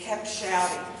 but they kept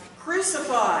shouting,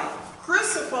 "Crucify!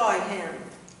 Crucify him!"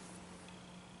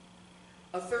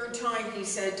 A third time he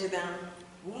said to them,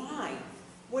 "Why?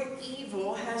 What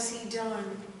evil has he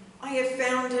done? I have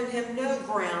found in him no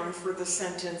ground for the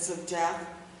sentence of death.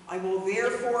 I will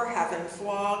therefore have him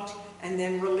flogged and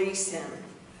then release him."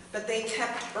 But they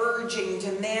kept urging,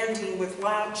 demanding with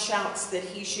loud shouts that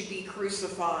he should be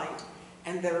crucified,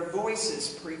 and their voices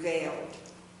prevailed.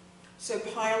 So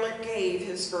Pilate gave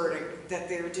his verdict that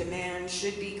their demand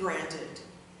should be granted.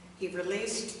 He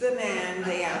released the man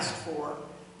they asked for,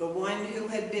 the one who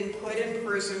had been put in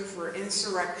prison for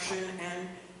insurrection and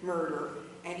murder,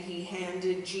 and he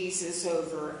handed Jesus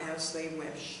over as they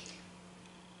wished.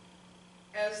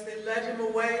 As they led him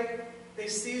away, they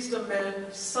seized a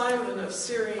man, Simon of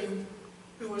Cyrene,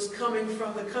 who was coming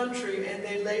from the country, and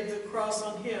they laid the cross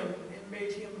on him and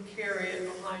made him carry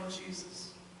it behind Jesus.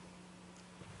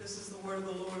 This is the word of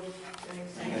the Lord.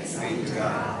 Thanks Thank you,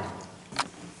 God.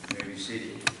 You may be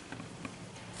seated.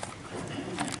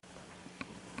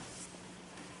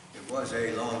 It was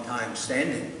a long time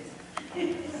standing.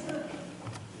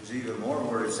 There's even more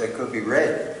words that could be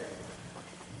read.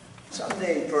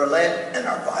 Someday for Lent in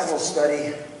our Bible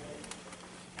study,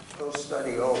 we'll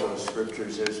study all those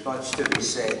scriptures. There's much to be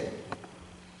said.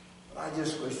 I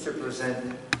just wish to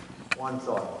present one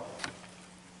thought.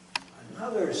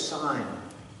 Another sign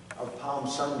of Palm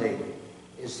Sunday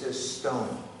is this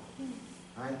stone,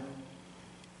 right?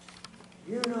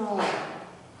 You know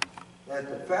that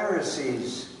the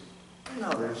Pharisees and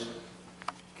others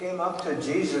came up to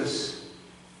Jesus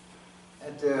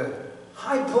at the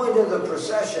high point of the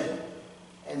procession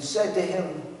and said to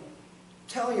him,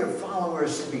 "Tell your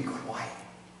followers to be quiet.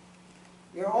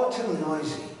 You're all too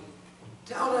noisy.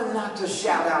 Tell them not to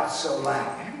shout out so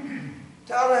loud.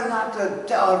 Tell them not to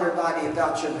tell everybody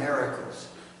about your miracles.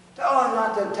 Tell them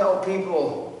not to tell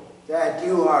people that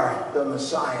you are the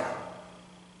Messiah."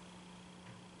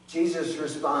 Jesus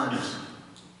responds,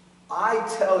 "I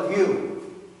tell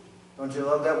you." Don't you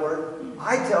love that word?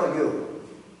 I tell you.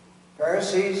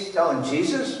 Pharisees telling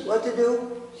Jesus what to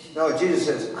do? No, Jesus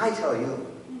says, "I tell you."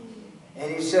 And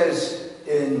he says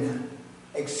in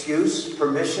excuse,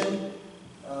 permission,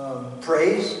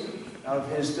 praise of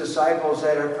his disciples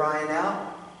that are crying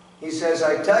out, he says,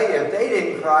 "I tell you, if they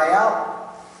didn't cry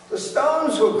out, the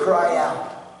stones would cry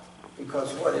out."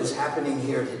 Because what is happening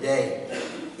here today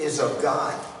is of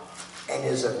God and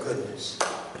is of goodness.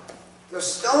 The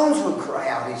stones will cry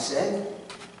out, he said.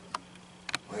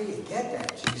 Where do you get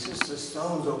that, Jesus? The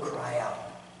stones will cry out.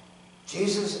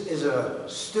 Jesus is a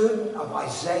student of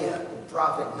Isaiah, the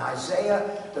prophet. And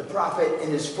Isaiah, the prophet, in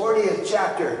his 40th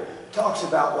chapter, talks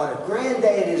about what a grand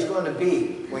day it is going to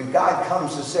be when God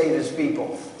comes to save his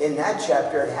people. In that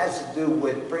chapter, it has to do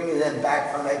with bringing them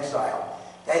back from exile.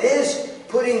 That is,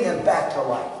 putting them back to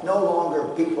life. No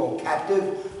longer people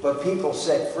captive, but people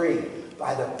set free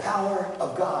by the power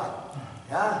of God.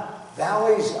 Yeah?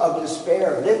 Valleys of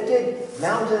despair lifted,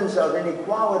 mountains of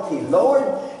inequality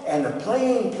lowered, and a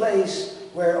plain place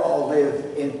where all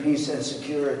live in peace and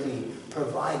security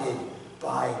provided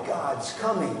by God's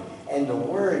coming. And the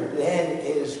word then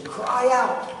is cry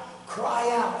out, cry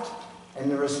out.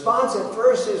 And the response at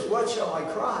first is, what shall I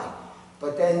cry?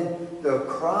 But then the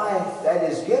cry that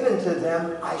is given to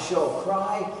them, I shall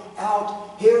cry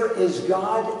out, here is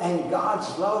God, and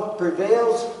God's love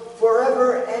prevails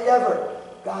forever and ever.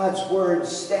 God's word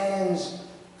stands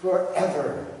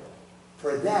forever.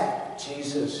 For that,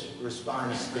 Jesus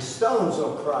responds, the stones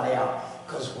will cry out,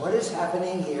 because what is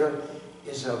happening here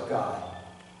is of God.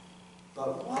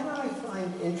 But what I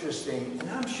find interesting, and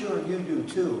I'm sure you do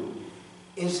too,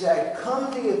 is that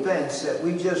come the events that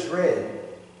we just read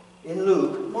in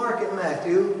Luke, Mark, and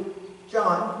Matthew,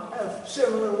 John have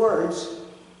similar words.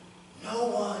 No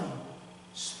one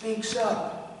speaks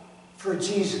up for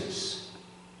Jesus.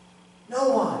 No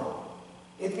one.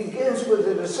 It begins with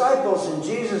the disciples, and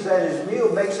Jesus at his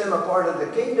meal makes them a part of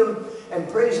the kingdom and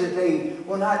prays that they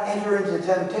will not enter into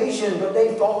temptation, but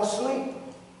they fall asleep.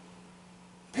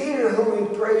 Peter, who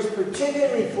he prays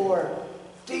particularly for,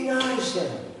 denies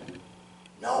him.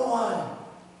 No one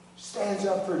stands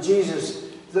up for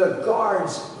Jesus. The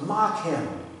guards mock him.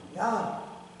 Yeah.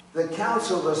 The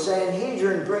council, the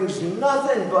Sanhedrin, brings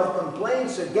nothing but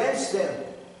complaints against him.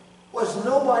 Was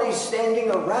nobody standing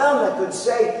around that could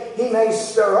say he may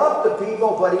stir up the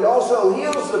people, but he also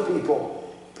heals the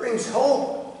people, brings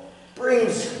hope,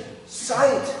 brings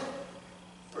sight,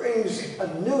 brings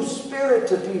a new spirit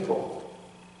to people.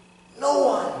 No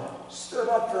one stood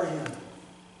up for him.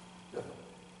 The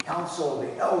council,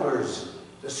 the elders,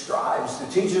 the scribes, the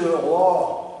teachers of the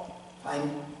law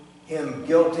find him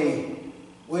guilty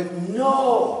with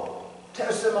no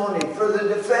testimony for the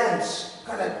defense.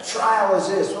 What kind of trial is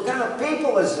this? What kind of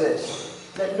people is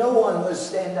this? That no one would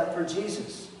stand up for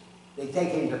Jesus. They take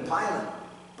him to Pilate,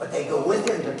 but they go with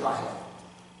him to Pilate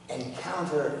and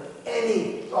counter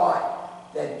any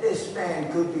thought that this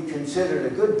man could be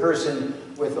considered a good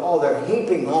person with all their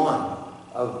heaping on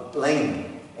of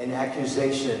blame and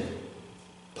accusation.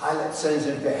 Pilate sends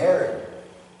him to Herod.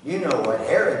 You know what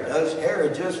Herod does.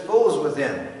 Herod just fools with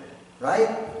him, right?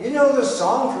 You know the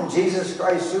song from Jesus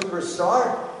Christ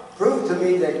Superstar? Prove to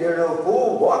me that you're no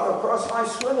fool. Walk across my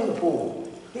swimming pool.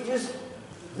 He just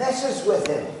messes with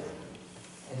him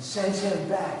and sends him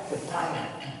back to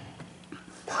Pilate.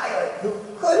 Pilate, who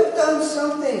could have done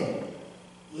something,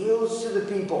 yields to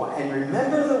the people. And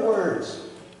remember the words.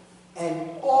 And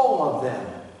all of them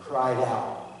cried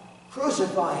out,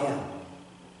 crucify him.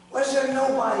 Was there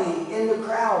nobody in the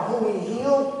crowd whom he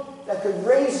healed that could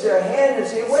raise their hand and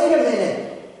say, wait a minute,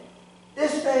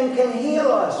 this man can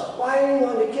heal us. Why do you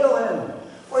want to kill him?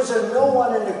 Was there no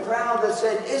one in the crowd that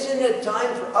said, isn't it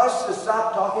time for us to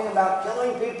stop talking about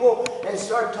killing people and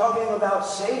start talking about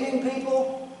saving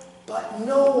people? But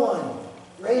no one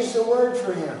raised a word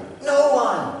for him. No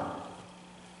one.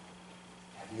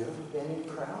 Have you ever been in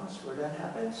crowds where that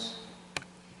happens?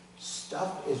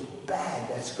 Stuff is bad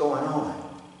that's going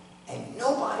on, and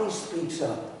nobody speaks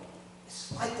up.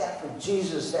 It's like that for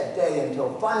Jesus that day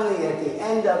until finally at the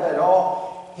end of it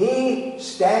all, he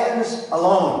stands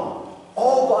alone,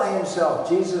 all by himself.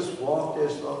 Jesus walked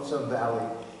this lonesome valley.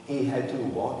 He had to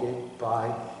walk it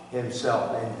by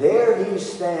himself. And there he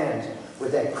stands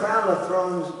with that crown of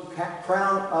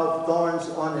thorns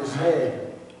on his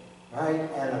head, right?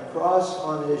 And a cross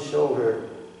on his shoulder.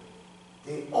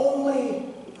 The only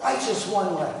righteous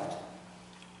one left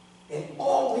in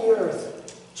all the earth.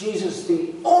 Jesus,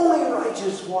 the only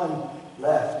righteous one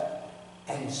left,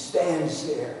 and stands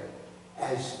there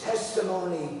as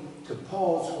testimony to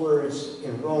Paul's words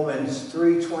in Romans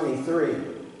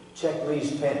 3:23. Check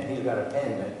Lee's pen. He's got a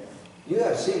pen that, you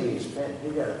got to see Lee's pen.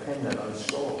 He's got a pen that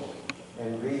unscrolls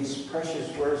and reads precious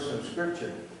words from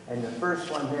Scripture. And the first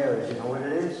one there is, you know what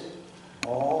it is?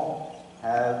 All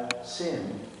have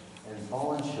sinned and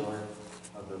fallen short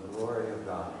of the glory of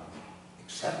God,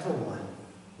 except for one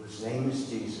whose name is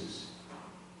Jesus.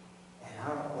 And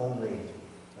our only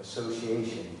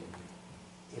association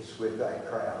is with that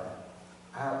crowd.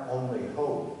 Our only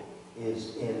hope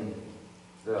is in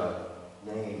the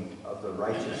name of the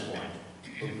righteous one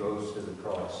who goes to the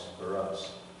cross for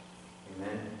us.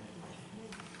 Amen?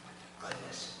 What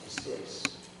goodness is this?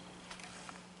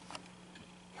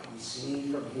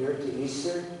 see from here to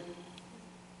Easter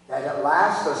that at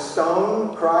last a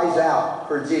stone cries out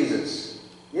for Jesus.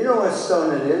 You know what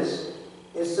stone it is?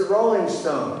 It's the Rolling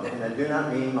Stone. And I do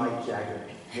not mean Mike Jagger.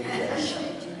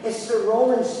 It's the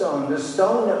Rolling Stone, the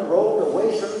stone that rolled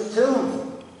away from the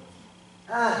tomb.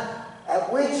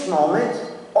 At which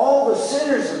moment, all the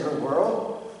sinners of the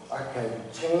world are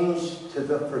changed to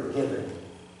the forgiven.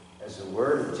 As the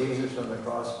word of Jesus from the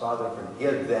cross, Father,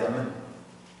 forgive them.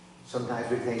 Sometimes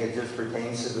we think it just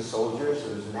pertains to the soldiers,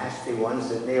 those nasty ones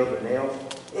that nailed the nails.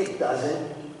 It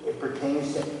doesn't. It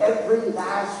pertains to every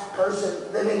last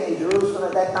person living in Jerusalem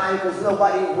at that time, because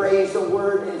nobody raised a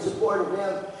word in support of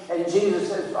him. And Jesus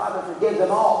says, Father, forgive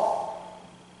them all.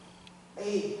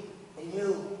 Me and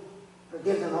you,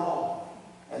 forgive them all.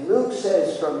 And Luke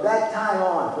says from that time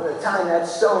on, from the time that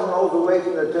stone rolled away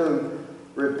from the tomb,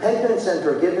 repentance and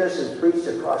forgiveness is preached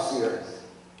across the earth.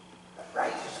 The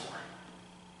righteous one,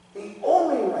 the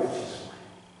only righteous one,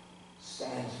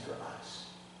 stands for us.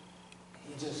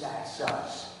 He just asks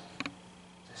us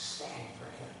to stand for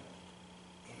him.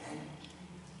 Amen?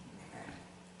 Amen.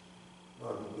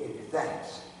 Lord, we give you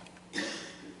thanks.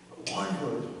 The one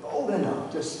who is bold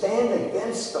enough to stand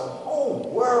against the whole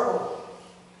world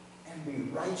and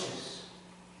be righteous,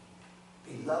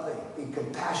 be loving, be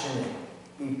compassionate,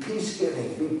 be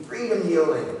peace-giving, be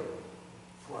freedom-yielding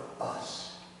for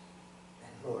us.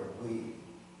 And Lord, we,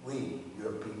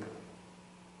 your people,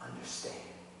 understand.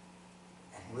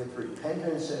 And with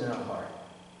repentance in our heart,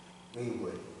 we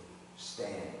would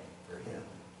stand for him.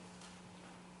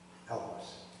 Help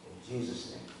us. In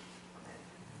Jesus' name.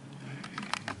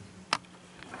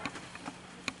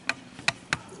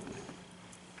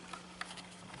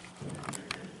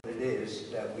 It is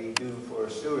that we do for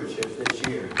stewardship this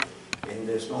year in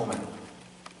this moment.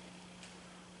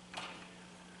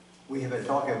 We have been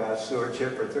talking about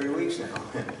stewardship for 3 weeks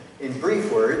now. In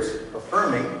brief words,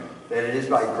 affirming that it is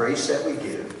by grace that we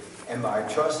give, and by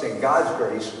trust in God's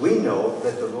grace, we know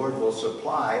that the Lord will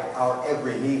supply our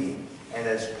every need. And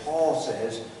as Paul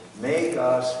says, make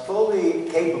us fully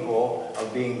capable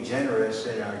of being generous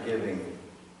in our giving.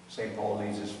 St. Paul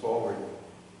leads us forward.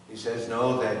 He says,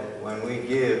 know that when we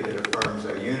give, it affirms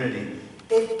our unity.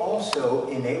 It also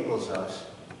enables us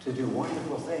to do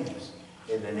wonderful things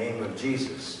in the name of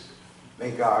Jesus.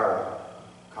 Make our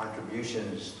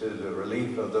contributions to the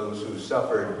relief of those who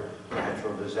suffered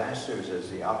natural disasters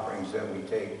as the offerings that we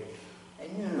take. And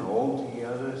you know, the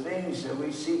other things that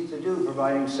we seek to do,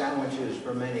 providing sandwiches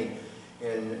for many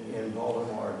in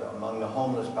Baltimore, among the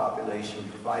homeless population,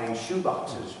 providing shoe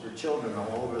boxes for children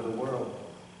all over the world,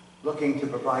 looking to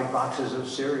provide boxes of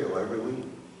cereal every week.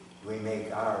 We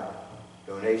make our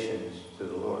donations to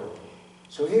the Lord.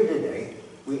 So here today,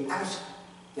 we ask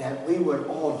that we would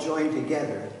all join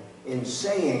together in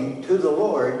saying to the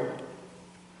Lord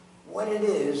what it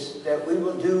is that we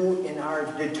will do in our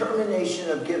determination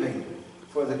of giving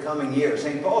for the coming year.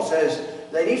 St. Paul says,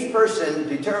 let each person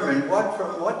determine what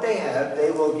from what they have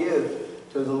they will give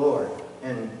to the Lord.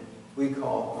 And we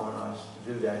call on us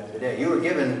to do that today. You were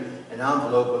given an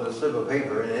envelope with a slip of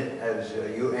paper in it as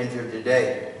you entered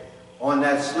today. On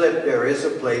that slip there is a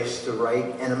place to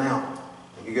write an amount.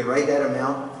 You can write that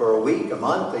amount for a week, a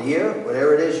month, a year,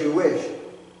 whatever it is you wish.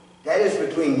 That is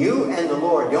between you and the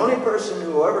Lord. The only person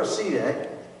who will ever see that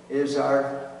is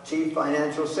our Chief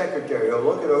Financial Secretary. He'll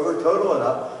look it over, total it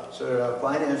up, so that our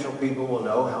financial people will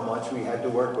know how much we had to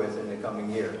work with in the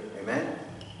coming year. Amen?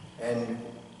 And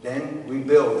then we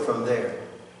build from there.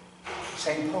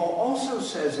 St. Paul also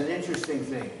says an interesting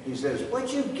thing. He says,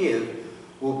 what you give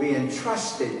will be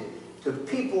entrusted to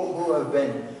people who have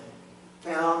been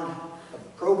found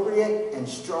appropriate and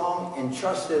strong and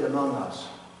trusted among us.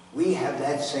 We have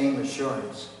that same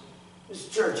assurance. This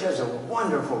church has a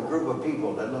wonderful group of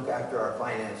people that look after our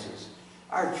finances.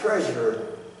 Our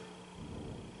treasurer,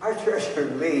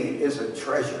 Lee, is a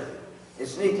treasure.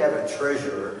 It's neat to have a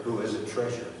treasurer who is a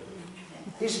treasurer.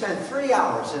 He spent 3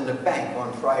 hours in the bank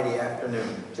on Friday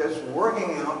afternoon just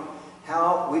working out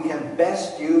how we can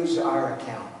best use our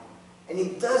account. And he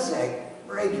does that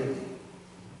regularly.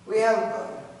 We have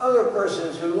other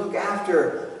persons who look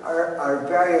after our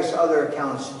various other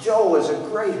accounts. Joe is a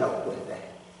great help with that.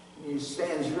 He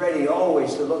stands ready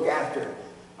always to look after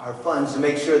our funds to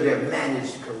make sure they're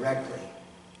managed correctly.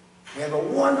 We have a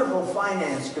wonderful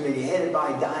finance committee headed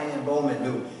by Diane Bowman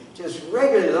who just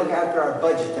regularly look after our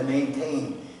budget to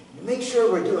maintain, to make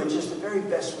sure we're doing just the very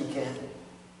best we can.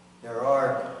 There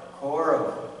are a core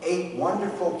of 8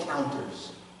 wonderful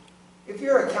counters. If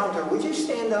you're a counter, would you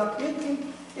stand up?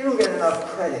 You don't get enough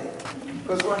credit.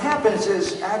 Because what happens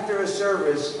is, after a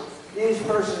service, these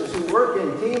persons who work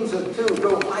in teams of 2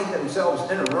 go hide themselves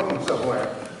in a room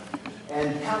somewhere.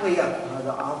 and tally up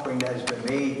the offering that has been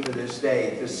made for this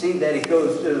day to see that it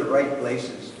goes to the right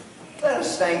places. Let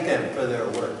us thank them for their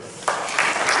work.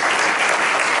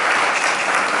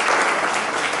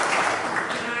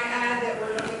 Can I add that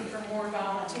we're looking for more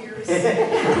volunteers?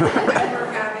 And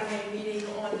we're having a meeting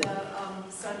on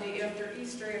the Sunday after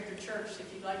Easter, after church.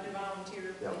 If you'd like to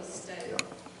volunteer, please stay.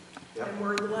 Yep. And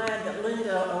we're glad that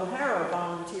Linda O'Hara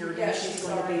volunteered, and Yes, she's she's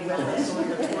going to be with already us on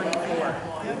the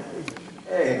 24th.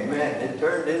 Amen. It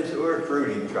turned into a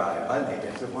recruiting drive. I think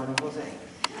that's a wonderful thing.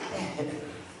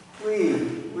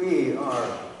 We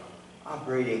are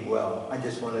operating well. I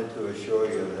just wanted to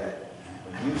assure you that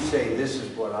when you say this is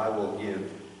what I will give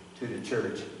to the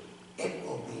church, it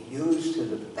will be used to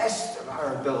the best of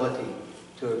our ability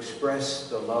to express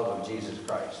the love of Jesus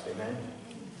Christ. Amen?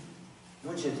 I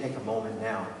want you to take a moment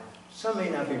now. Some may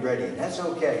not be ready, and that's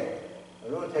okay.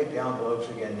 We're going to take the envelopes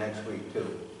again next week,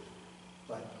 too.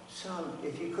 But some,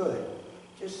 if you could,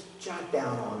 just jot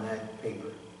down on that paper.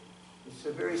 It's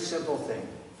a very simple thing.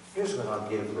 Here's what I'll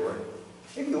give, Lord.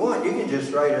 If you want, you can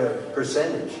just write a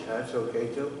percentage. That's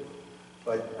okay, too.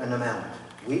 But an amount.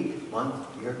 Week, month,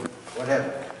 year,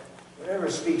 whatever. Whatever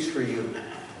speaks for you.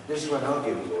 This is what I'll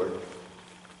give, Lord.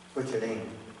 Put your name.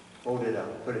 Fold it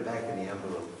up. Put it back in the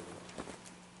envelope.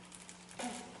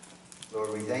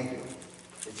 Lord, we thank you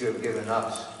that you have given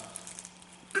us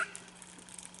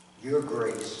your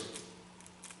grace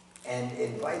and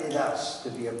invited us to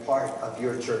be a part of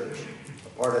your church, a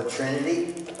part of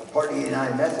Trinity, a part of the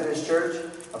United Methodist Church,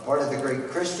 a part of the great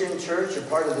Christian church, a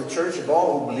part of the church of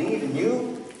all who believe in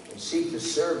you and seek to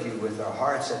serve you with our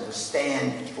hearts and to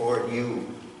stand toward you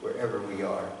wherever we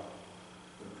are.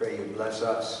 We pray you bless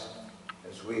us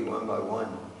as we, one by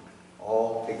one,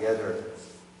 all together,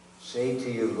 say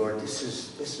to you, Lord, this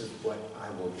is what I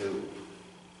will do.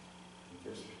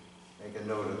 Just make a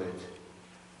note of it.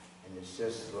 And it's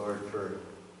just, Lord, for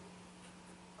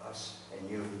us and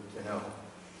you to know.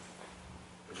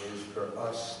 It is for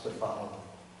us to follow.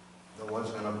 No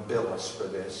one's going to bill us for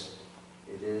this.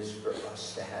 It is for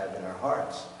us to have in our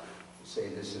hearts to say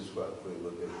this is what we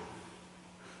will do.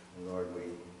 And Lord, we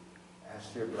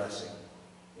ask your blessing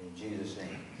in Jesus'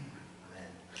 name.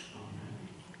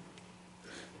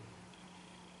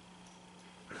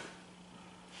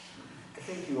 I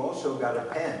think you also got a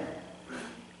pen,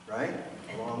 right?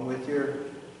 Along with your,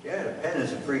 the pen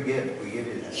is a free gift. We give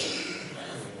you that.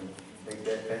 Take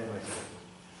that pen with you.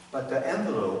 But the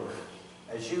envelope,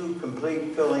 as you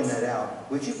complete filling that out,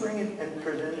 would you bring it and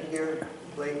present it here,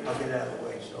 plate? I'll get it out of the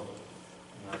way, so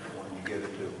I'm not the one you give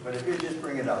it to. But if you just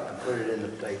bring it up and put it in the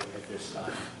plate at this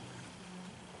time.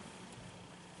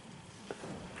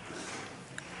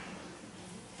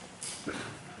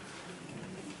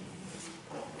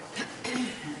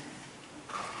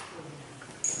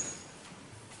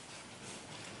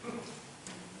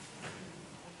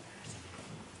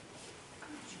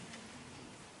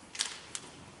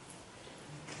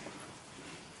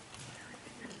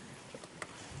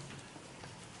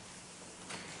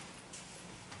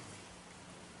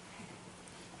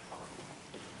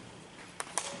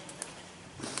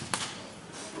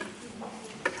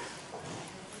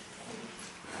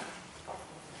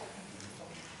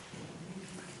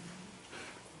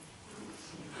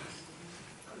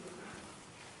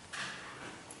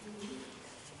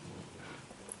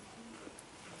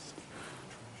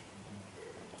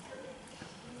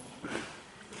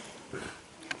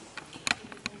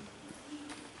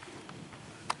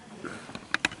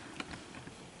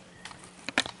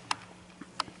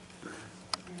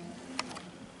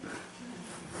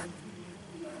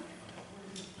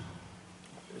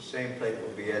 Same plate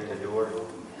will be at the door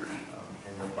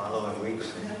in the following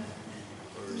weeks, and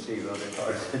we'll receive other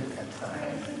cards at that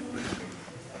time.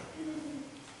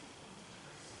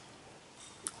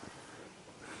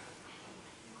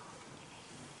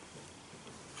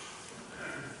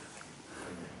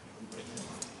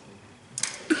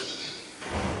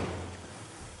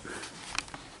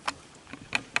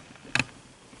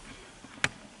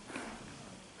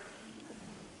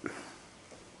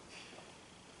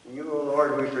 You, O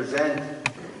Lord, we present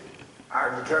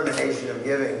our determination of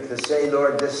giving to say,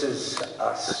 Lord, this is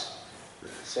us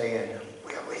saying,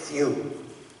 we are with you.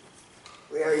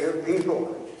 We are your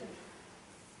people.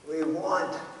 We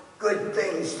want good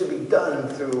things to be done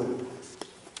through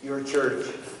your church.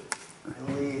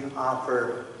 And we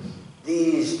offer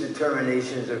these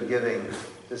determinations of giving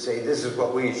to say, this is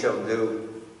what we shall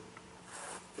do.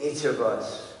 Each of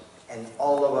us and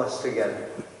all of us together.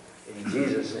 In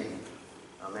Jesus' name.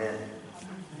 Amen.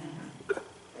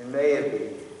 And may it be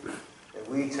that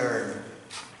we turn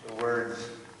the words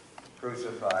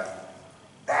crucified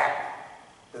back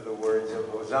to the words of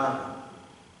Hosea. Hosanna,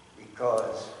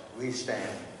 because we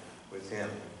stand with him.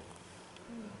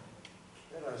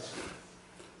 Let us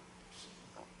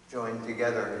join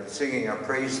together in singing our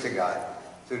praise to God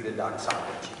through the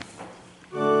doxology.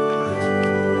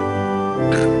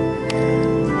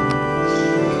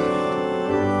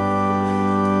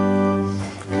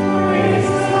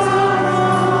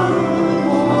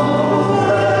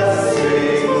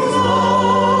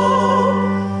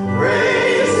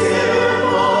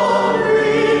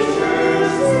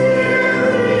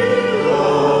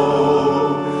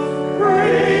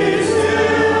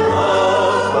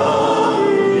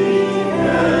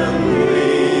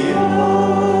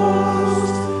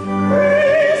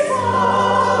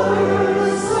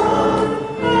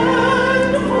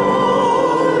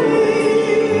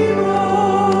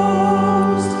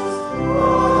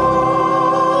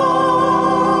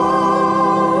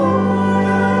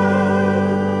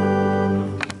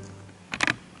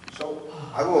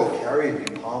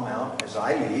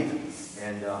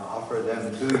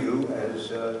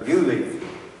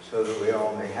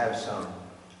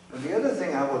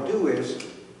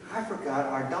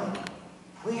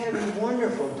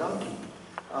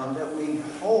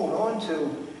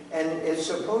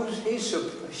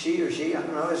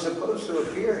 Is supposed to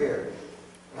appear here.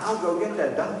 And I'll go get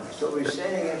that donkey. So he's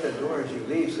standing at the door as you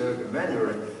leave, so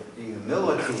remember the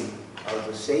humility of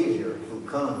the Savior who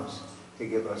comes to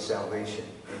give us salvation.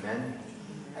 Amen?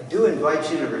 I do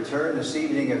invite you to return this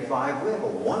evening at 5. We have a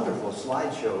wonderful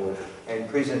slideshow and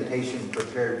presentation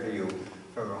prepared for you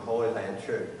from our Holy Land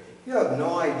trip. You have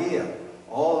no idea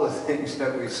all the things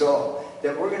that we saw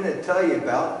that we're going to tell you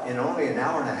about in only an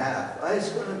hour and a half. It's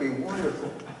going to be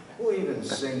wonderful. We'll even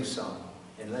sing some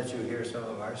and let you hear some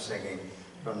of our singing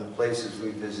from the places we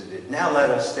visited. Now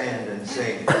let us stand and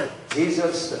sing,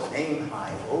 Jesus, the name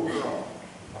high over all.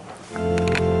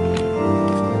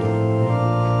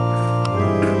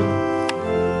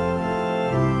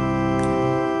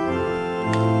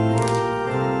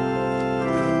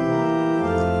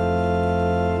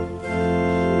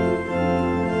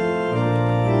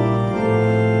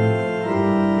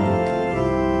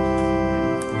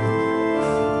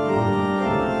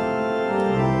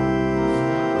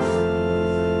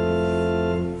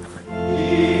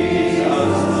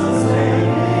 Jesus,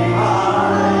 name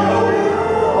high over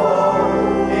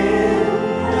all.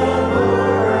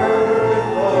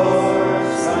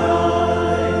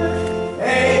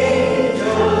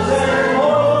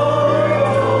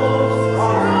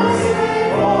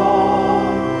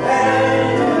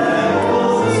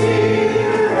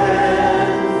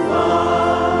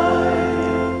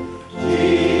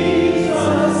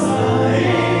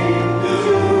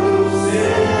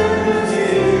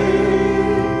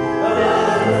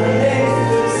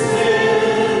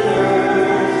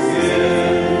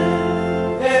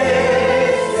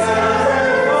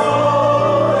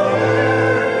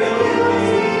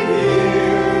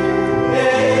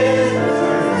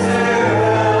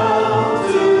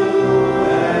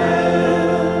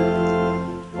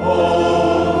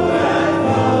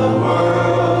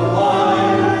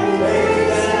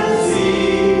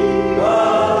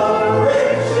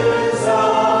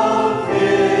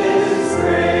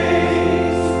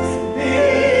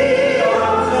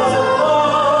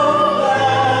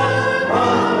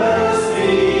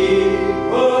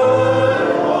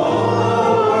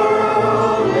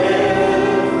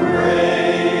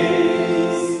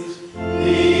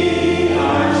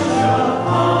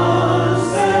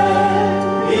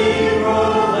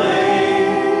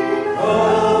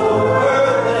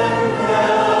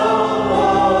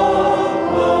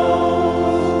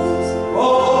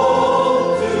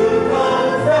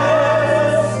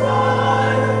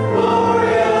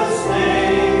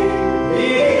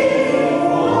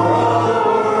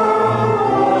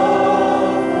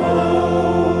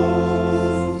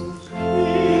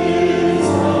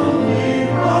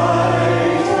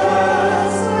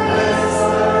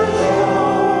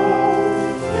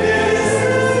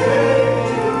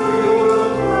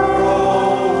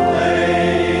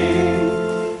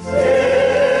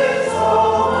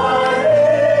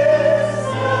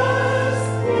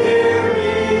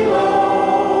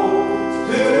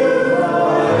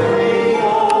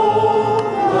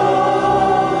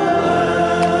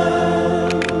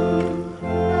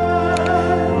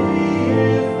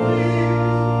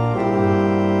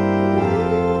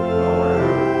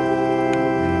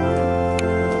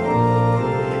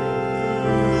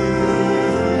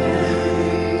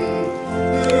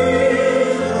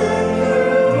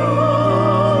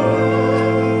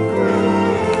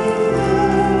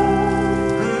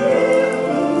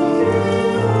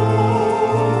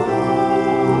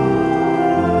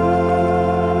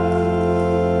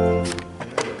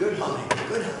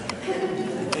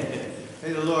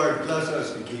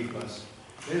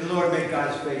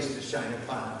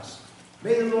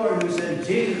 Lord, who sent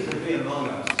Jesus to be among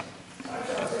us, touch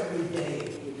us every day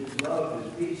with his love,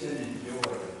 his peace, and his joy,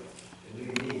 that we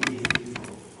may be his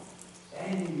people,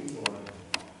 standing before him,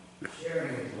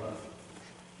 sharing his love,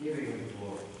 giving him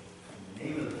glory. In the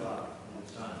name of the Father, and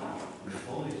the Son, and the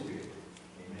Holy Spirit.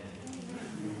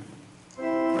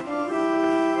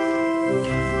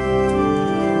 Amen.